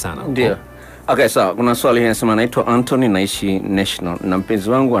mengi sana. Ndio. Okay, sawa. Kuna swali linasema naitwa Anthony, naishi National na mpenzi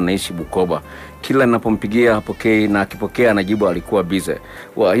wangu anaishi Bukoba. Kila ninapompigia hapokei na akipokea anajibu alikuwa BIZE.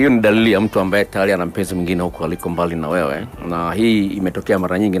 Hiyo ni dalili ya mtu ambaye tayari ana mpenzi mwingine huko aliko mbali na wewe. Na hii imetokea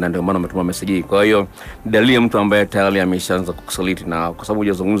mara nyingi na ndio maana umetuma message hii. Kwa hiyo dalili ya mtu ambaye tayari ameshaanza kukusaliti, na kwa sababu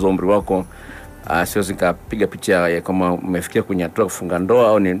hujazungumza umri wako, siwezi nikapiga picha ya kama umefikia kwenye hatua kufunga ndoa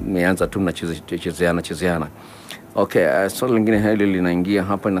au nimeanza tu chezeana. Okay, swali lingine hili linaingia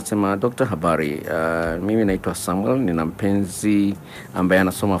hapa, linasema Dr. Habari, mimi naitwa Samuel, nina mpenzi ambaye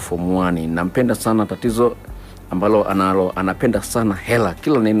anasoma form 1. Nampenda sana, tatizo ambalo anapenda sana hela.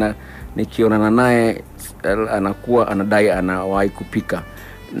 Kila nikionana naye anakuwa anadai anawahi kupika,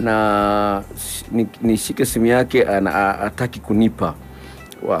 na nishike simu yake hataki kunipa.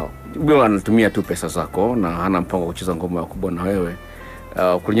 Wow, bila anatumia tu pesa zako na hana mpango kucheza ngoma ya kubwa na wewe.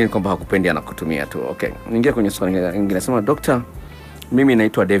 Kulinyeni kwamba hakupendi, anakutumia tu. Okay, niingia kwenye swali lingine. Nasema, Dr. mimi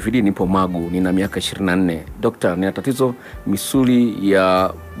naitwa David, nipo Magu, nina miaka 24. Dr. nina tatizo, misuli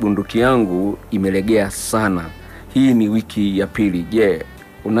ya bunduki yangu imelegea sana. Hii ni wiki ya pili. Je,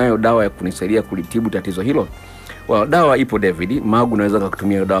 unayo dawa ya kunisaidia kulitibu tatizo hilo? Well, dawa ipo David. Magu unaweza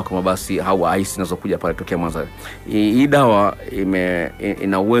kutumia dawa kama basi au ice zinazokuja pale tokea Mwanza. Hii dawa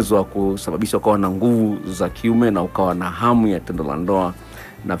ina uwezo wa kusababisha ukawa na nguvu za kiume na ukawa na hamu ya tendo la ndoa,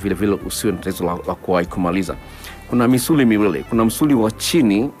 na vile vile usiwe na tatizo la kuwahi kumaliza. Kuna misuli miwili. Kuna msuli wa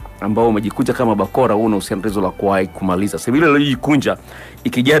chini ambao umejikunja kama bakora, huo unahusiana na tatizo la kuwahi kumaliza. Sasa vile ulijikunja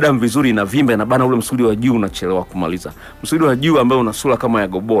ikijaa damu vizuri na vimbe na bana, ule msuli wa juu unachelewa kumaliza. Msuli wa juu ambao una sura kama ya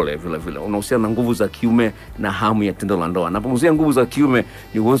gobole vile vile unahusiana na nguvu za kiume na hamu ya tendo la ndoa. Napozungumzia nguvu za kiume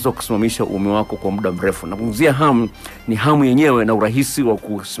ni uwezo wa kusimamisha uume wako kwa muda mrefu. Napozungumzia hamu ni hamu yenyewe na urahisi wa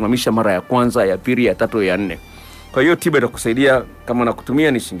kusimamisha mara ya kwanza, ya pili, ya tatu, ya nne. Kwa hiyo tiba itakusaidia. Kama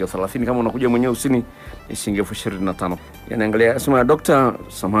unakutumia ni shilingi 30, kama unakuja mwenyewe usini ni shilingi 25. Yanaangalia sema, Dr.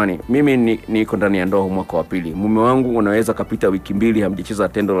 Samani, mimi niko ndani ya ndoa mwaka wa pili. Mume wangu unaweza kapita wiki 2 hamjacheza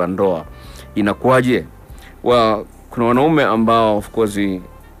tendo la ndoa. Inakuaje? Kuna wanaume ambao of course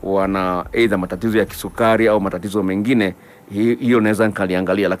wana either matatizo ya kisukari au matatizo mengine. Hiyo naweza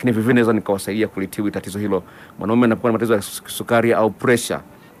nikaliangalia, lakini vivyo naweza nikawasaidia kulitibu tatizo hilo. Mwanaume anapokuwa na matatizo ya kisukari au pressure,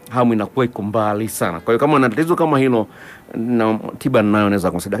 hamu inakuwa iko mbali sana. Kwa hiyo kama ana tatizo kama hilo, na tiba ninayo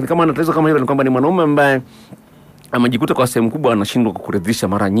naweza kumsaidia. Lakini kama ana tatizo kama hilo, ni kwamba ni mwanaume ambaye amejikuta kwa sehemu kubwa anashindwa kukuridhisha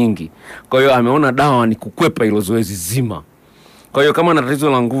mara nyingi. Kwa hiyo ameona dawa ni kukwepa hilo zoezi zima. Kwa hiyo kama ana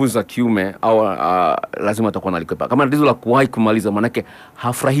tatizo la nguvu za kiume au lazima atakuwa analikwepa. Kama ana tatizo la kuwahi kumaliza, maana yake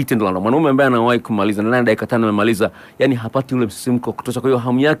hafurahi tendo la ndoa. Mwanaume ambaye anawahi kumaliza ndani ya dakika 5 amemaliza, yani hapati ule msisimko wa kutosha. Kwa hiyo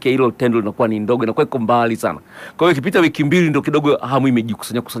hamu yake hilo tendo linakuwa ni ndogo, inakuwa iko mbali sana. Kwa hiyo ikipita wiki 2 ndio kidogo hamu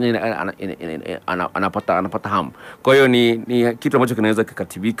imejikusanya anapata hamu. Kwa hiyo ni kitu ambacho kinaweza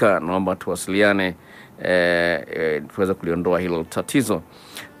kikatibika. Naomba tuwasiliane tuweze kuliondoa hilo tatizo.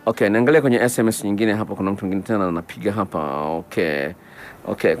 Okay, naangalia kwenye SMS nyingine hapa. Kuna mtu mwingine tena anapiga hapa.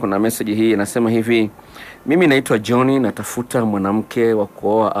 Okay, kuna message hii inasema hivi: mimi naitwa Johnny, natafuta mwanamke wa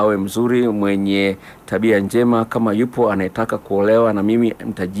kuoa, awe mzuri, mwenye tabia njema. Kama yupo anayetaka kuolewa na mimi,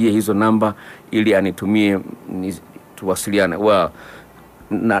 mtajie hizo namba ili anitumie tuwasiliane.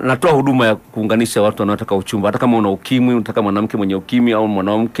 Natoa huduma ya kuunganisha watu wanaotaka uchumba. Hata kama una ukimwi, unataka mwanamke mwenye ukimwi, au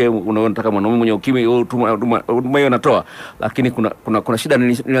mwanamke unataka mwanaume mwenye ukimwi, huduma hiyo natoa. Lakini kuna shida.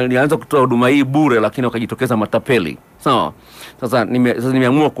 Nilianza kutoa huduma hii bure, lakini wakajitokeza matapeli. Sawa. Sasa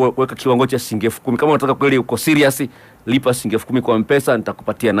nimeamua kuweka kiwango cha shilingi 10,000. Kama unataka kweli uko serious, lipa shilingi 10,000 kwa M-Pesa,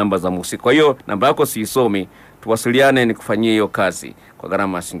 nitakupatia namba za mhusika. Kwa hiyo namba yako siisomi, tuwasiliane nikufanyie hiyo kazi kwa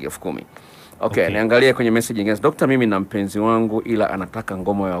gharama ya shilingi 10,000. Okay, niangalie kwenye message nyingine. Dr. mimi na mpenzi wangu, ila anataka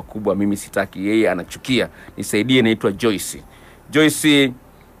ngoma ya wakubwa, mimi sitaki, yeye anachukia. Nisaidie, naitwa Joyce. Joyce,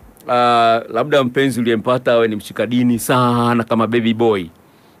 labda mpenzi uliyempata awe ni mshikadini sana kama baby boy.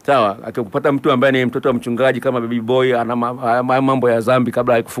 Sawa, akikupata mtu ambaye ni mtoto wa mchungaji kama baby boy, ana mambo ya dhambi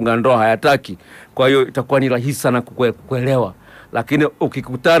kabla ya kufunga ndoa hayataki. Kwa hiyo itakuwa ni rahisi sana kuelewa. Lakini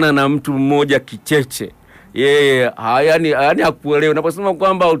ukikutana na mtu mmoja kicheche, yeye yani hakuelewi. Unaposema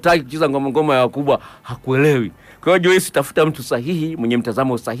kwamba hutaki kucheza ngoma ya wakubwa, hakuelewi. Kwa hiyo Joyce, tafuta mtu sahihi mwenye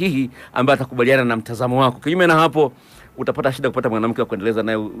mtazamo sahihi ambaye atakubaliana na mtazamo wako. Kinyume na hapo utapata shida kupata mwanamke wa kuendeleza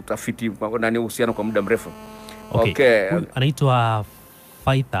naye utafiti na uhusiano kwa muda mrefu. Okay. Anaitwa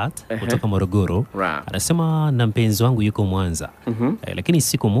Faithat kutoka Morogoro. Anasema na mpenzi wangu yuko Mwanza. Lakini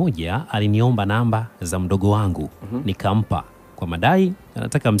siku moja aliniomba namba za mdogo wangu. Nikampa kwa madai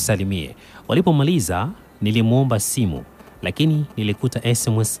anataka msalimie. Walipomaliza nilimuomba simu, lakini nilikuta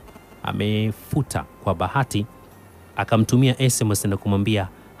SMS amefuta. Kwa bahati akamtumia SMS na kumwambia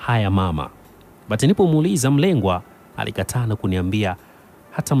haya mama. But nilipomuuliza mlengwa, alikataa na kuniambia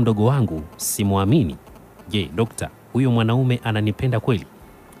hata mdogo wangu simuamini. Je, dokta, huyo mwanaume ananipenda kweli?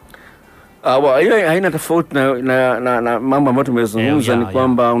 Hiyo haina tofauti na mambo ambayo tumezungumza. Ni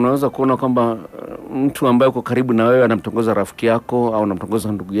kwamba unaweza kuona kwamba mtu ambaye uko karibu na wewe anamtongoza rafiki yako au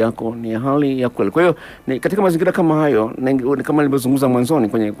anamtongoza ndugu yako, ni hali ya kweli. Kwa hiyo katika mazingira kama hayo, ni kama nilivyozungumza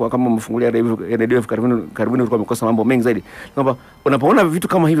mwanzoni kama mfungulia radio karibuni ulikuwa umekosa mambo mengi zaidi. Kwamba unapoona vitu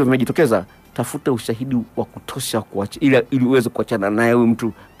kama hivyo vimejitokeza, tafuta ushahidi wa kutosha kuacha ili uweze kuachana naye huyu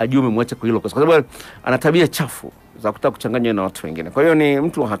mtu, ajue umemwacha kwa hilo, kwa sababu ana tabia chafu za kutaka kuchanganya na watu wengine. Kwa hiyo ni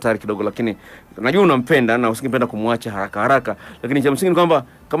mtu wa hatari kidogo, lakini najua unampenda na usingependa kumwacha haraka. Lakini cha msingi ni kwamba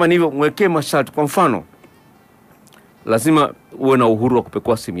kama ni hivyo, mwekee masharti. Kwa mfano, lazima uwe na uhuru wa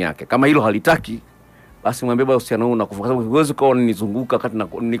kupekua simu yake. Kama hilo halitaki, basi mwambie basi uhusiano huu unakufa, kwa sababu huwezi kuona nizunguka wakati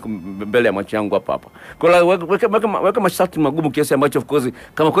niko mbele ya macho yangu hapa. Kwa hiyo weka masharti magumu kiasi ambacho of course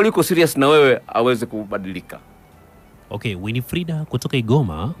kama kweli uko serious na wewe aweze kubadilika. Okay, Winifrida kutoka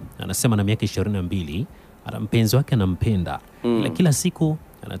Igoma anasema na miaka 22, ana mpenzi wake anampenda. Ila kila siku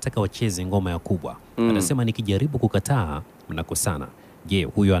anataka wacheze ngoma ya kubwa. Anasema nikijaribu kukataa mnakosana. Je,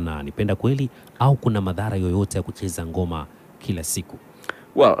 huyo ananipenda kweli au kuna madhara yoyote ya kucheza ngoma kila siku?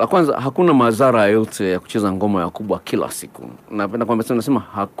 La kwanza hakuna madhara yote ya kucheza ngoma ya kubwa kila siku. Napenda kwamba nasema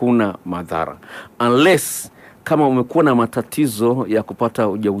hakuna madhara. Unless kama umekuwa na matatizo ya kupata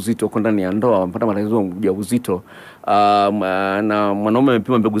ujauzito uko ndani ya ndoa, umepata matatizo ya ujauzito na mwanaume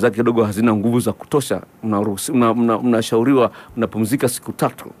amepima mbegu zake kidogo hazina nguvu za kutosha, mnashauriwa mnapumzika siku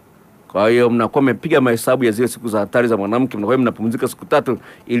 3. Kwa hiyo mnakuwa mmepiga mahesabu ya zile siku za hatari za mwanamke, mnakuwa mnapumzika siku 3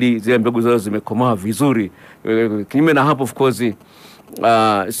 ili zile mbegu zao zimekomaa vizuri. Kinyume na hapo of course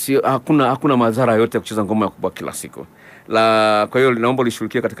hakuna madhara yote ya kucheza ngoma ya kubwa kila siku. Kwa hiyo naomba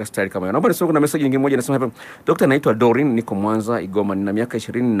lishughulikie katika style kama hiyo. Naomba nisome kuna message nyingine moja inasema hapa, Dr. naitwa Dorin, niko Mwanza Igoma, nina miaka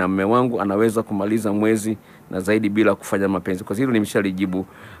 20 na mume wangu anaweza kumaliza mwezi na zaidi bila kufanya mapenzi. Kwa hilo nimeshalijibu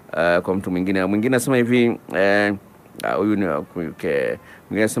kwa mtu mwingine. Mwingine anasema hivi huyu ni okay.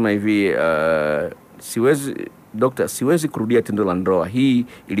 Mwingine anasema hivi siwezi kurudia tendo la ndoa. Hii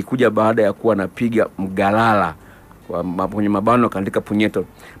ilikuja baada ya kuwa napiga mgalala kwenye mabano kaandika punyeto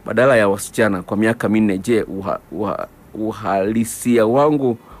badala ya wasichana kwa miaka 4. Je, uhalisia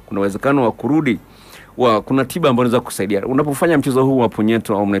wangu kuna uwezekano wa kurudi? Kuna tiba ambayo inaweza kusaidia unapofanya mchezo huu wa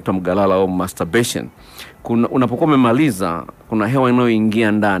punyeto au mnaitwa mgalala au masturbation. Unapokuwa umemaliza, kuna hewa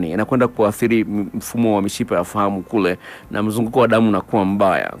inayoingia ndani inakwenda kuathiri mfumo wa mishipa ya fahamu kule na mzunguko wa damu unakuwa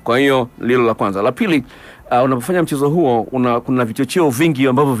mbaya. Kwa hiyo lilo la kwanza. La pili, unapofanya mchezo huo kuna vichocheo vingi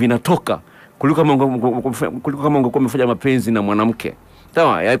ambavyo vinatoka kuliko kama ungekuwa umefanya mapenzi na mwanamke.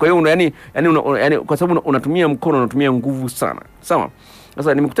 Sawa? Kwa hiyo yani kwa sababu unatumia mkono, unatumia nguvu sana. Sawa?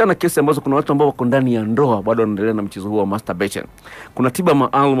 Sasa nimekutana na kesi ambazo kuna watu ambao wako ndani ya ndoa bado wanaendelea na mchezo huo wa masturbation. Kuna tiba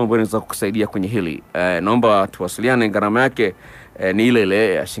maalum ambayo inaweza kukusaidia kwenye hili. Naomba tuwasiliane, gharama yake ni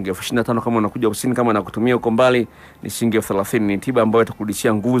ile ya shilingi 25,000 kama unakuja ofisini, kama nakutumia uko mbali ni shilingi 30,000. Ni tiba ambayo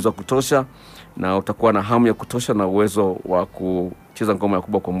itakurudishia nguvu za kutosha na utakuwa na hamu ya kutosha na uwezo wa kucheza ngoma ya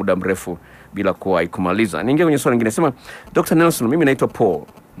kubwa kwa muda mrefu bila kumaliza. Niingia kwenye swali lingine. Nasema Dr. Nelson, mimi naitwa Paul,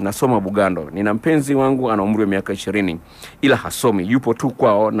 nasoma Bugando. Nina mpenzi wangu ana umri wa miaka 20 ila hasomi, yupo tu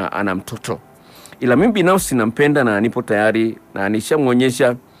kwao na ana mtoto. Ila mimi binafsi nampenda na nipo tayari na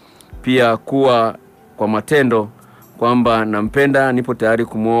nishamuonyesha pia kuwa kwa matendo kwamba nampenda, nipo tayari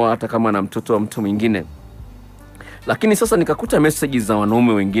kumuoa hata kama na mtoto wa mtu mwingine. Lakini sasa nikakuta messages za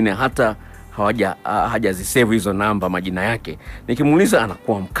wanaume wengine hata hajazisave hizo namba majina yake. Nikimuuliza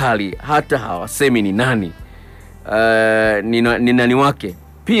anakuwa mkali, hata hawasemi ni nani. Ni nani wake.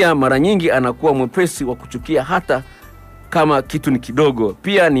 Pia mara nyingi anakuwa mwepesi wa kuchukia hata kama kitu ni kidogo.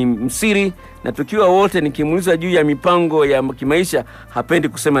 Pia ni msiri na tukiwa wote nikimuuliza juu ya mipango ya kimaisha hapendi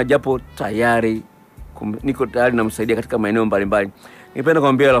kusema, japo tayari niko tayari namsaidia katika maeneo mbalimbali. Ningependa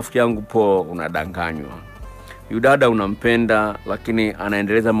kumwambia rafiki yangu Paul, unadanganywa. Yudada unampenda lakini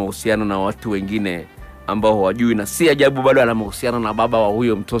anaendeleza mahusiano na watu wengine ambao hawajui, na si ajabu bado ana mahusiano na baba wa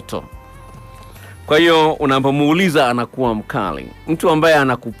huyo mtoto. Kwa hiyo unapomuuliza anakuwa mkali. Mtu ambaye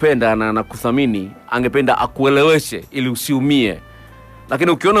anakupenda na anakuthamini angependa akueleweshe ili usiumie.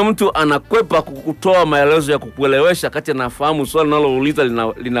 Lakini ukiona mtu anakwepa kukutoa maelezo ya kukuelewesha kati anafahamu swali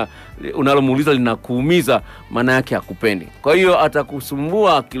unalomuuliza linakuumiza, maana yake hakupendi. Kwa hiyo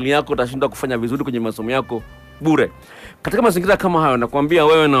atakusumbua akili yako, utashinda kufanya vizuri kwenye masomo yako bure. Katika mazingira kama hayo nakwambia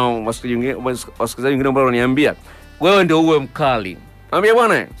wewe na wasikilizaji wengine ambao wananiambia wewe ndio uwe mkali. Naambia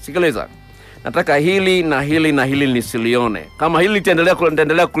bwana, sikiliza. Nataka hili na hili na hili nisilione. Kama hili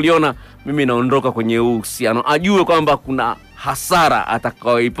nitaendelea kuliona, mimi naondoka kwenye uhusiano. Ajue kwamba kuna hasara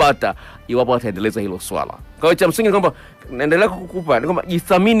atakayoipata iwapo ataendeleza hilo swala. Kwa hiyo cha msingi ni kwamba naendelea kukupa ni kwamba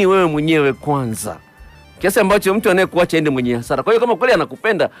jithamini wewe mwenyewe kwanza, kiasi ambacho mtu anayekuacha ende mwenye hasara. Kwa hiyo kama kweli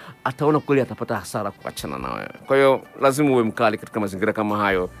anakupenda, ataona kweli atapata hasara kuachana na wewe. Kwa hiyo lazima uwe mkali katika mazingira kama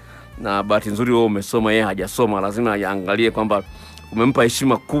hayo. Na bahati nzuri wewe umesoma, yeye hajasoma, lazima aangalie kwamba umempa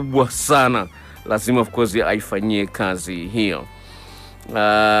heshima kubwa sana. Lazima of course aifanyie kazi hiyo.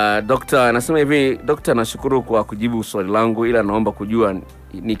 Dr. anasema hivi, Dr. nashukuru kwa kujibu swali langu, ila naomba kujua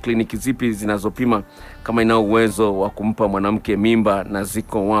ni kliniki zipi zinazopima kama ina uwezo wa kumpa mwanamke mimba na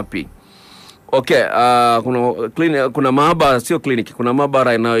ziko wapi? Okay, kuna maabara, sio kliniki, kuna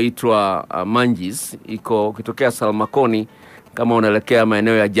maabara inayoitwa Manjis, iko ukitokea Salmakoni kama unaelekea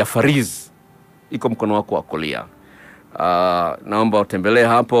maeneo ya Jafariz, iko mkono wako wa kulia. Naomba utembelee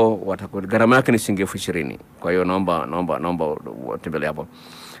hapo, gharama yake ni shilingi 20,000. Kwa hiyo naomba utembelee hapo.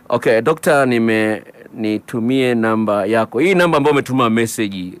 Okay, Dr. nitumie namba yako. Hii namba ambayo umetuma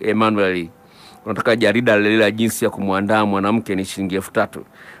message Emmanuel, unataka jarida la jinsi ya kumwandaa mwanamke, ni shilingi 3,000.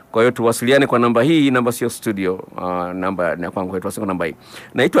 Kwa hiyo tuwasiliane kwa namba hii. Namba sio studio, namba ni kwangu. Tuwasiliane namba hii.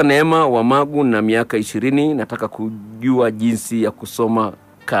 Naitwa Neema wa Magu na miaka 20. Nataka kujua jinsi ya kusoma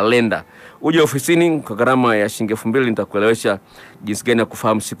kalenda. Uje ofisini kwa gharama ya shilingi 2,000, nitakuelewesha jinsi gani ya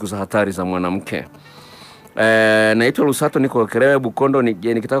kufahamu siku za hatari za mwanamke. Naitwa Lusato, niko Kerewe Bukondo.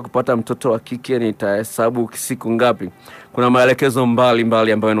 Nikitaka kupata mtoto wa kike nitahesabu siku ngapi? Kuna maelekezo mbali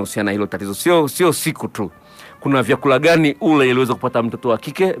ambayo yanahusiana na hilo tatizo. Sio siku tu. Kuna vyakula gani ule ili uweze kupata mtoto wa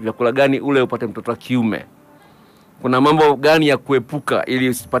kike, vyakula gani ule upate mtoto wa kiume. Kuna mambo gani ya kuepuka ili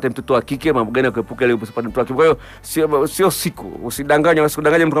usipate mtoto wa kike, mambo gani ya kuepuka ili usipate mtoto wa kiume. Kwa hiyo sio siku. Usidanganye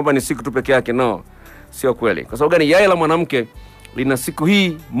mtu kwamba ni siku tu peke yake. No. Sio kweli. Kwa sababu gani? Yai la mwanamke lina siku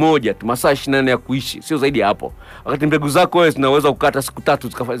hii moja tu, masaa 24 ya kuishi, sio zaidi hapo. Wakati mbegu zako wewe zinaweza kukata siku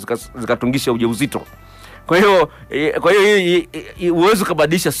 3 zikatungisha ujauzito. Kwa hiyo uwezo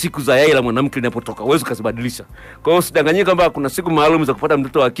kubadilisha siku za yai la mwanamke linapotoka, uwezo kuzibadilisha. Kwa hiyo usidanganyike kwamba kuna siku maalum za kupata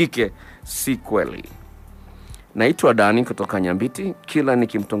mtoto wa kike, si kweli. Naitwa Dani kutoka Nyambiti. Kila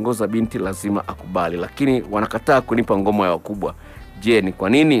nikimtongoza binti lazima akubali, lakini wanakataa kunipa ngoma ya wakubwa. Je, ni kwa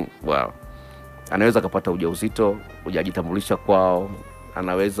nini? Anaweza kupata ujauzito, hujajitambulisha kwao.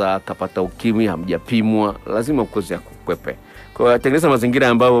 Anaweza kupata ukimwi, hamjapimwa. Lazima ukoze akukwepe. Kwa hiyo tengeneza mazingira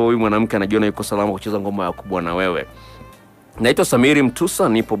ambayo huyu mwanamke anajiona yuko salama kucheza ngoma ya kubwa na wewe. Naitwa Samiri Mtusa,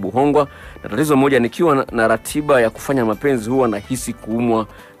 nipo Buhongwa. Na tatizo moja, nikiwa na ratiba ya kufanya mapenzi huwa nahisi kuumwa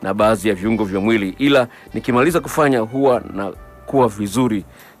na baadhi ya viungo vya mwili, ila nikimaliza kufanya huwa na kuwa vizuri.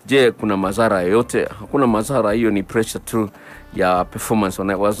 Je, kuna madhara yoyote? Hakuna madhara, hiyo ni pressure tu ya performance.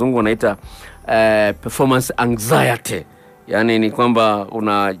 Wazungu wanaita performance anxiety. Yaani ni kwamba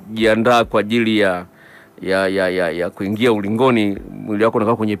unajiandaa kwa ajili ya kuingia ulingoni, mwili wako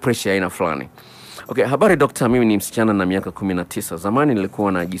unakaa kwenye pressure aina fulani. Okay, habari Dr. Mimi ni msichana na miaka 19. Zamani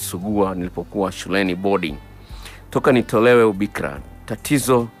nilikuwa najisugua nilipokuwa shuleni boarding. Toka nitolewe ubikra.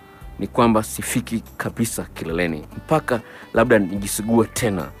 Tatizo ni kwamba sifiki kabisa kileleni. Mpaka labda nijisugue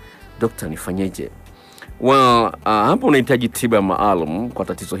tena. Dr. nifanyeje? Hapo unahitaji tiba maalum kwa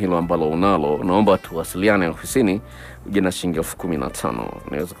tatizo hilo ambalo unalo. Naomba tuwasiliane ofisini, uje na shilingi 15,000.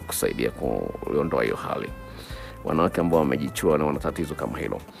 Naweza kukusaidia kuondoa hiyo hali. Wanawake ambao wamejichua na wana tatizo kama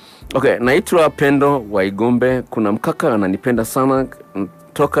hilo. Okay, naitwa Pendo wa Igombe. Kuna mkaka ananipenda sana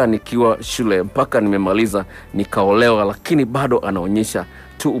toka nikiwa shule mpaka nimemaliza nikaolewa, lakini bado anaonyesha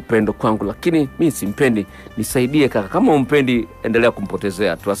tu upendo kwangu, lakini mimi simpendi. Nisaidie kaka. Kama umpendi, endelea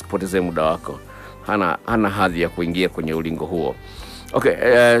kumpotezea, tuasikupotezee muda wako. Hana hadhi ya kuingia kwenye ulingo huo. Okay,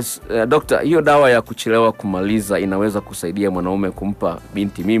 Dokta, hiyo dawa ya kuchelewa kumaliza inaweza kusaidia mwanaume kumpa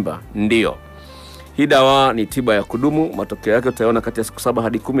binti mimba? Ndio. Hii dawa ni tiba ya kudumu. Matokeo yake utaona kati ya siku 7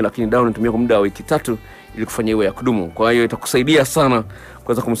 hadi 10, lakini dawa unatumia kwa muda wa wiki 3 ili kufanya iwe ya kudumu. Kwa hiyo itakusaidia sana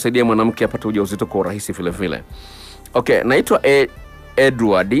kuweza kumsaidia mwanamke apate ujauzito kwa urahisi vile vile. Okay, naitwa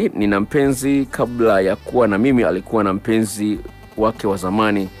Edward, nina mpenzi. Kabla ya kuwa na mimi alikuwa na mpenzi wake wa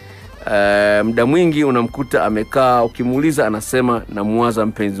zamani. Muda mwingi unamkuta amekaa, ukimuuliza anasema namuwaza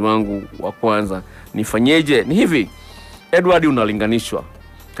mpenzi wangu wa kwanza. Nifanyeje? Ni hivi, Edward, unalinganishwa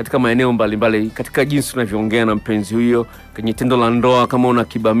katika maeneo mbalimbali, katika jinsi unavyoongea na mpenzi huyo, kwenye tendo la ndoa. Kama una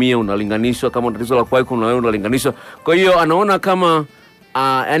kibamia unalinganishwa, kama una tatizo la kwaiko unalinganishwa. Kwa hiyo anaona kama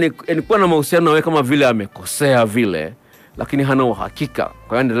yani kuwa na mahusiano na wewe kama vile amekosea vile, lakini hana uhakika.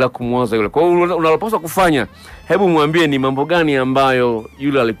 Kwa hiyo endelea kumwaza yule. Kwa hiyo unalopaswa kufanya, hebu mwambie ni mambo gani ambayo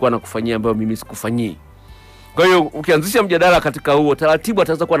yule alikuwa anakufanyia ambayo mimi sikufanyii. Kwa hiyo ukianzisha mjadala katika huo, taratibu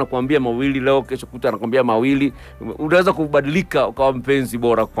ataanza kuwa anakuambia mawili leo, kesho kuta anakuambia mawili. Unaweza kubadilika ukawa mpenzi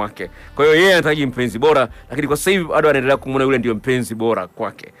bora kwake. Kwa hiyo yeye anahitaji mpenzi bora, lakini kwa sasa hivi bado anaendelea kumuona yule ndio mpenzi bora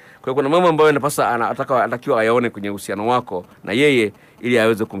kwake. Kwa hiyo kuna mambo ambayo anatakiwa ayaone kwenye uhusiano wako na yeye ili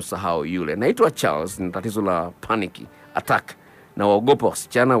aweze kumsahau yule. Naitwa Charles, ni tatizo la panic attack. Na waogopa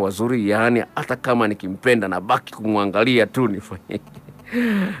wasichana wazuri, yani hata kama nikimpenda na baki kumwangalia tu. Nifanye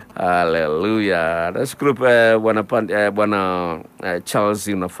haleluya. Nashukuru bwana Charles,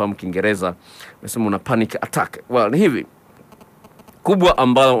 unafahamu Kiingereza. Unasema una panic attack. Ni hivi kubwa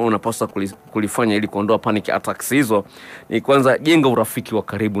ambalo unapaswa kulifanya ili kuondoa panic attacks hizo ni kwanza, jenga urafiki wa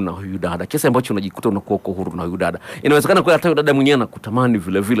karibu na huyu dada. Kiasi ambacho unajikuta unakuwa uko huru na huyu dada. Inawezekana kwa hata dada mwenyewe anakutamani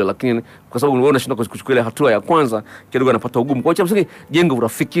vile vile, lakini kwa sababu unaona unashindwa kuchukua ile hatua ya kwanza, kidogo anapata ugumu. Kwa hiyo msingi, jenga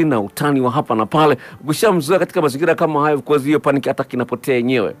urafiki na utani wa hapa na pale. Ukishamzoea katika mazingira kama hayo, kwa hiyo panic attack inapotea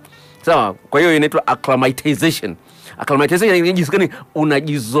yenyewe. Sawa? Kwa hiyo inaitwa acclimatization. Acclimatization ni jinsi gani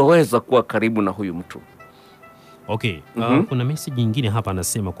unajizoeza kuwa karibu na huyu mtu. Okay, kuna message nyingine hapa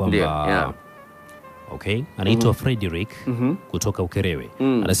anasema kwamba Okay, anaitwa Frederick kutoka Ukerewe.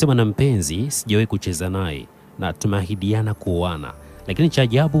 Anasema na mpenzi sijawahi kucheza naye na tumeahidiana kuoana, lakini cha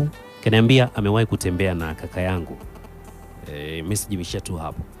ajabu kaniambia amewahi kutembea na kaka yangu. Message imesha tu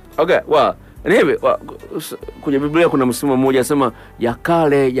hapo. Okay, hivi kwenye Biblia kuna msemo mmoja anasema ya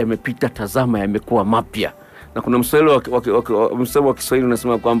kale yamepita, tazama yamekuwa mapya. Na kuna msemo wa Kiswahili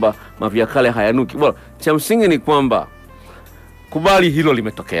unasema kwamba mavi ya kale hayanuki. Cha msingi ni kwamba kubali hilo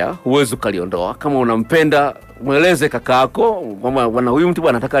limetokea, huwezi kuliondoa. Kama unampenda, mweleze kaka yako kwamba bwana huyu mtu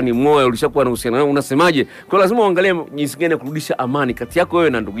anataka ni moyo, ulishakuwa na uhusiano naye, unasemaje? Kwa lazima uangalie jinsi gani kurudisha amani kati yako wewe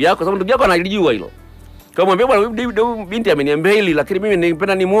na ndugu yako, sababu ndugu yako analijua hilo. Kama mwambie bwana binti ameniambia hili lakini mimi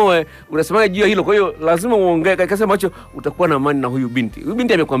ningependa ni moyo, unasemaje juu hilo? Kwa hiyo lazima uongee kama ambacho utakuwa na amani na huyu binti. Huyu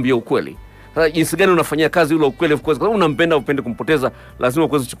binti amekwambia ukweli. Sasa jinsi gani unafanyia kazi ule ukweli, of course, kwa sababu unampenda, upende kumpoteza, lazima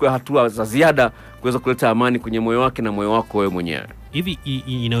uweze kuchukua hatua za ziada kuweza kuleta amani kwenye moyo wake na moyo wako wewe mwenyewe. Hivi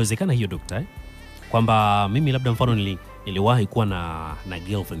inawezekana hiyo daktari? Kwamba mimi labda mfano niliwahi kuwa na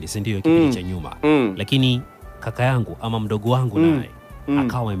girlfriend, si ndio, kipindi cha nyuma. Lakini kaka yangu ama mdogo wangu naye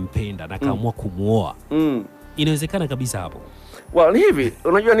akawa mpenda na akaamua kumuoa. Inawezekana kabisa hapo? Hivi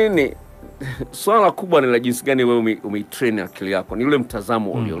unajua nini? Swala kubwa ni la jinsi gani wewe umeitrain akili yako, ni ule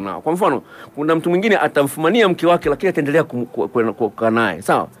mtazamo ulionao. Kwa mfano, kuna mtu mwingine atamfumania mke wake lakini ataendelea kukaa naye,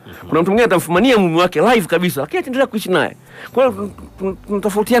 sawa? Kuna mtu mwingine atamfumania mume wake live kabisa lakini ataendelea kuishi naye. Kwa hiyo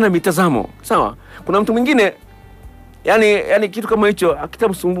tunatofautiana mitazamo, sawa? Kuna mtu mwingine yani kitu kama hicho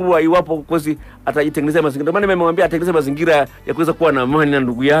akitamsumbua iwapo kwezi atajitengenezea mazingira. Ndio maana nimemwambia atengeneze mazingira ya kuweza kuwa na amani na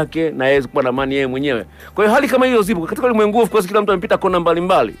ndugu yake na yeye kuwa na amani yeye mwenyewe. Kwa hiyo hali kama hiyo zipo katika ulimwengu, of course kila mtu amepita kona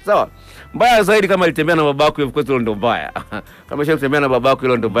mbalimbali, sawa? Mbaya zaidi kama alitembea na babako, of course hilo ndio mbaya. Kama kutembea na babako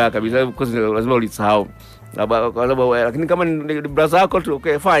hilo ndio mbaya kabisa, of course lazima ulisahau. Lakini kama ni brother yako tu,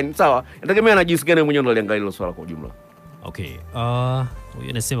 okay fine, sawa? Inategemea na jinsi gani mwenyewe unaliangalia hilo swala kwa ujumla. Okay, huyu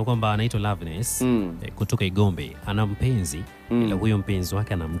anasema kwamba anaitwa Loveness kutoka Igombe, ana mpenzi ila huyo mpenzi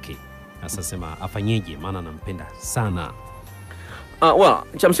wake ana mke. Sasa sema afanyeje maana anampenda sana?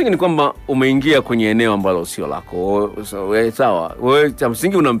 Cha msingi ni kwamba umeingia kwenye eneo ambalo sio lako. Wewe sawa, wewe cha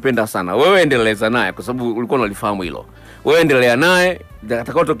msingi unampenda sana. Wewe endeleza naye kwa sababu ulikuwa unalifahamu hilo. Wewe endelea naye,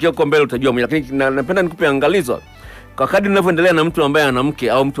 atakayotokea huko mbele utajua mwenyewe. Lakini napenda nikupe angalizo. Kwa kadri unavyoendelea na mtu ambaye ana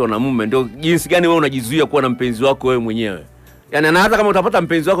mke au mtu ana mume, ndio jinsi gani wewe unajizuia kuwa na mpenzi wako wewe mwenyewe. Yaani hata kama utapata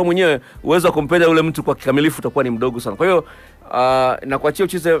mpenzi wako mwenyewe, uwezo wa kumpenda yule mtu kwa kikamilifu utakuwa ni mdogo sana. Kwa hiyo na kuachia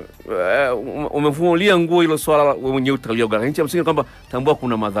uchize umefunulia nguo hilo swala wewe mwenyewe utalioga. Lakini cha msingi kwamba tambua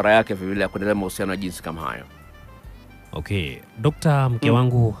kuna madhara yake vile ya kuendelea mahusiano jinsi kama hayo. Okay, Dokta, mke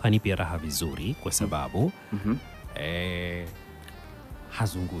wangu hanipi raha vizuri kwa sababu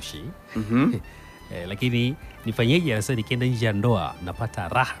hazungushi. Lakini nifanyeje? Anasema nikienda nje ya ndoa napata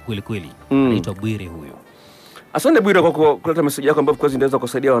raha kweli kweli. Anaitwa Bwire huyo. Asante Bwire kwa kuleta message yako ambayo kwa inaweza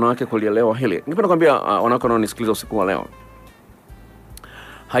kusaidia wanawake kulielewa hili. Ningependa kuambia wanawake wanaonisikiliza usiku wa leo,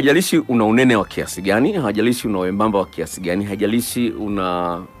 hajalishi una unene wa kiasi gani, hajalishi una wembamba wa kiasi gani, hajalishi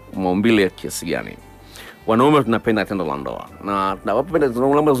una maumbile ya kiasi gani, wanaume tunapenda tendo la ndoa. Na tunapenda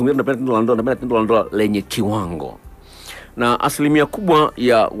tendo la ndoa lenye kiwango. Na asilimia kubwa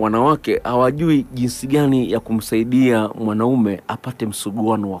ya wanawake hawajui jinsi gani ya kumsaidia mwanaume apate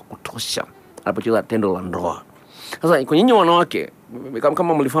msuguano wa kutosha anapocheza tendo la ndoa. Sasa kwa nyinyi wanawake,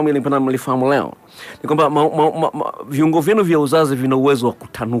 kama mlifahamu ile nipenda mlifahamu leo, ni kwamba viungo vyenu vya uzazi vina uwezo wa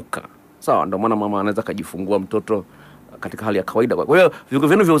kutanuka. Sawa, ndio maana mama anaweza kujifungua mtoto katika hali ya kawaida. Kwa hiyo viungo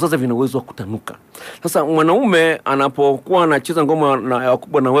vyenu vya uzazi vina uwezo wa kutanuka. Sasa mwanaume anapokuwa anacheza ngoma na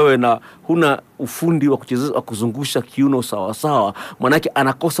kubwa na wewe na huna ufundi wa kucheza wa kuzungusha kiuno sawa sawa, manake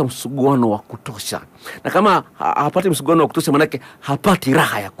anakosa msuguano wa kutosha. Na kama hapati msuguano wa kutosha, manake hapati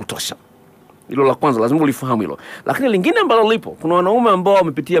raha ya kutosha. Hilo la kwanza lazima ulifahamu hilo. Lakini lingine ambalo lipo, kuna wanaume ambao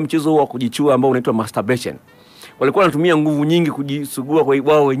wamepitia mchezo wa kujichua ambao unaitwa masturbation. Walikuwa wanatumia nguvu nyingi kujisugua kwa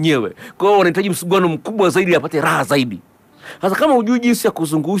wao wenyewe. Kwa hiyo wanahitaji msuguano mkubwa zaidi apate raha zaidi. Sasa kama hujui jinsi ya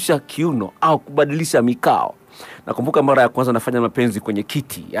kuzungusha kiuno au kubadilisha mikao. Nakumbuka mara ya kwanza nafanya mapenzi kwenye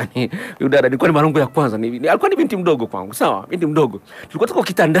kiti. Yaani yule dada alikuwa ni marango ya kwanza. Alikuwa ni binti mdogo kwangu, sawa? Binti mdogo. Tulikuwa tuko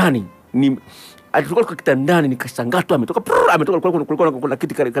kitandani. Alikuwa kwa kitandani nikashangaa tu ametoka kulikuwa kuna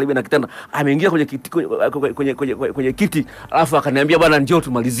kiti karibu na kitanda. Ameingia kwenye kiti kwenye kiti, alafu akaniambia bwana njoo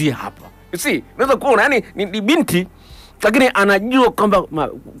tumalizie hapa. You see? Unaweza kuona yani ni binti lakini anajua kwamba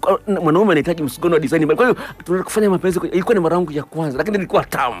mwanaume anahitaji msuguano wa design. Kwa hiyo tulikufanya mapenzi, ilikuwa ni mara yangu ya kwanza lakini ilikuwa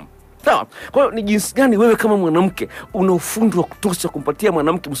tamu. Sawa? Kwa hiyo ni jinsi gani wewe kama mwanamke una ufundi wa kutosha kumpatia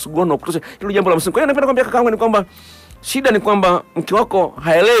mwanamke msuguano wa kutosha. Hilo jambo la msingi. Kwa hiyo napenda kuambia kakaangu ni kwamba shida ni kwamba mke wako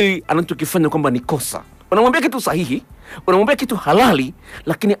haelewi anachokifanya kwamba ni kosa. Unamwambia kitu sahihi, unamwambia kitu halali,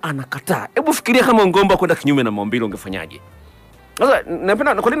 lakini anakataa. Hebu fikiria kama ungomba kwenda kinyume na maumbile ungefanyaje? Sasa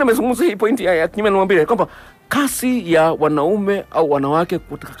napenda kwa nini nimezungumza hii point ya kinyume na maumbile, kwamba kasi ya wanaume au wanawake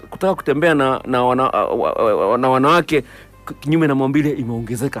kutaka kutembea na wanawake kinyume na maumbile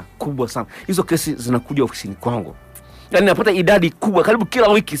imeongezeka kubwa sana. Hizo kesi zinakuja ofisini kwangu. Yaani napata idadi kubwa, karibu kila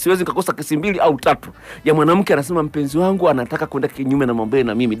wiki siwezi nikakosa kesi 2 au 3 ya mwanamke anasema mpenzi wangu anataka kwenda kinyume na maumbile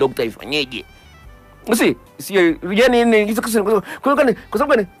na mimi, daktari ifanyeje? Yani hizo kesi kwa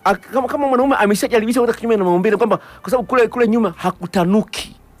sababu kama mwanaume ameshajaribisha kwenda kinyume na maumbile, kwamba kwa sababu kule nyuma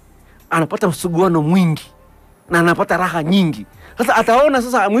hakutanuki, anapata msuguano mwingi na anapata raha nyingi. Sasa ataona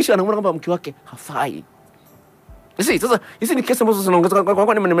sasa mwisho anaona kwamba mke wake hafai. Sasa hizi ni kesi ambazo zinaongezeka.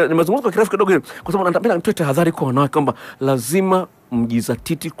 Kwa nimezungumza kwa kirefu kidogo kwa sababu nataka nitoe tahadhari kwa wanawake kwamba lazima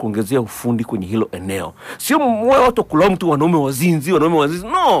mjizatiti kuongezea ufundi kwenye hilo eneo. Sio mwe watu kulaumu tu wanaume wazinzi.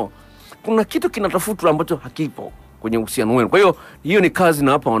 No. Kuna kitu kinatafutwa ambacho hakipo kwenye uhusiano wenu. Kwa hiyo ni kazi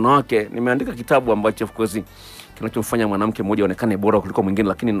na hapa wanawake. Nimeandika kitabu ambacho of course kinachomfanya mwanamke mmoja aonekane bora kuliko mwingine,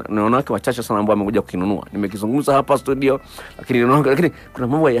 lakini na wanawake wachache sana ambao wamekuja kukinunua. Nimekizungumza hapa studio, lakini kuna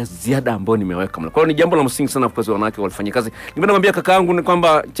mambo ya ziada ambayo nimeweka. Kwa hiyo ni jambo la msingi sana kwa wanawake walifanya kazi. Nimemwambia kaka yangu ni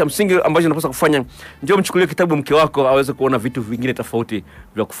kwamba cha msingi ambacho unapaswa kufanya, njoo mchukulie kitabu mke wako aweze kuona vitu vingine tofauti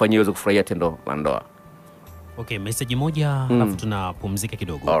vya kufanyia aweze kufurahia tendo la ndoa. Okay, message moja alafu tunapumzika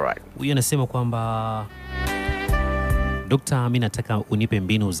kidogo. Alright. Huyu anasema kwamba Dokta, mimi nataka unipe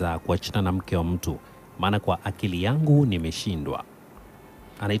mbinu za kuachana na mke wa mtu, maana kwa akili yangu nimeshindwa.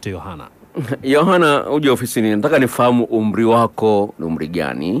 Anaitwa Yohana. Yohana, uje ofisini, nataka nifahamu umri wako ni umri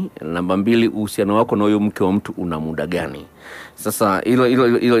gani, namba 2 uhusiano wako na huyo mke wa mtu una muda gani. Sasa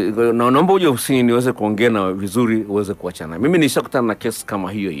hilo naomba uje ofisini niweze kuongea na vizuri uweze kuachana. Mimi nishakutana na kesi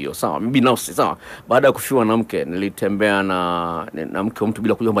kama hiyo. Sawa, mimi binafsi sawa. Baada ya kufiwa na mke nilitembea na mke wa mtu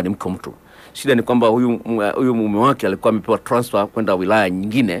bila kujua kwamba ni mke wa mtu. Shida ni kwamba huyu mume wake alikuwa amepewa transfer kwenda wilaya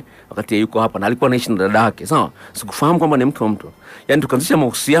nyingine wakati yuko hapa, na alikuwa anaishi na dada yake. Sawa, sikufahamu kwamba ni mke wa mtu. Yaani tukaanzisha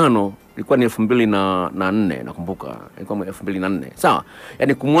mahusiano ilikuwa ni 2004 nakumbuka. Ilikuwa 2004. Sawa?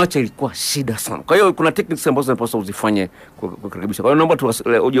 Yaani kumwacha ilikuwa shida sana. Kwa hiyo kuna techniques ambazo zinapaswa uzifanye kurekebisha. Kwa hiyo naomba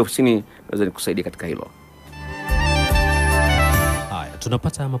uje ofisini naweza nikusaidia katika hilo. Haya,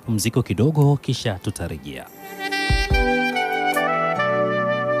 tunapata mapumziko kidogo kisha tutarejea.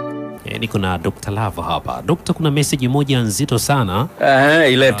 Niko na Dr. Love hapa. Dokta, kuna message moja nzito sana.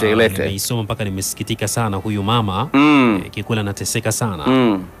 Ilete. Nimeisoma mpaka nimesikitika sana. Huyu mama kikweli anateseka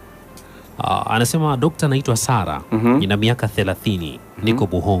sana. Anasema, Dokta, naitwa Sara, nina miaka 30, niko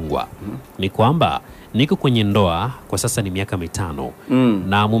Buhongwa. Ni kwamba niko kwenye ndoa kwa sasa ni miaka 5.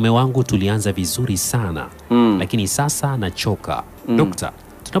 Na mume wangu tulianza vizuri sana. Lakini sasa nachoka. Dokta,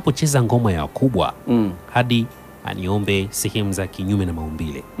 tunapocheza ngoma ya wakubwa hadi aniombe sehemu za kinyume na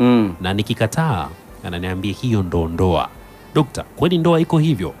maumbile. Na nikikataa ananiambia hiyo ndo ndoa. Dokta, kweli ndoa iko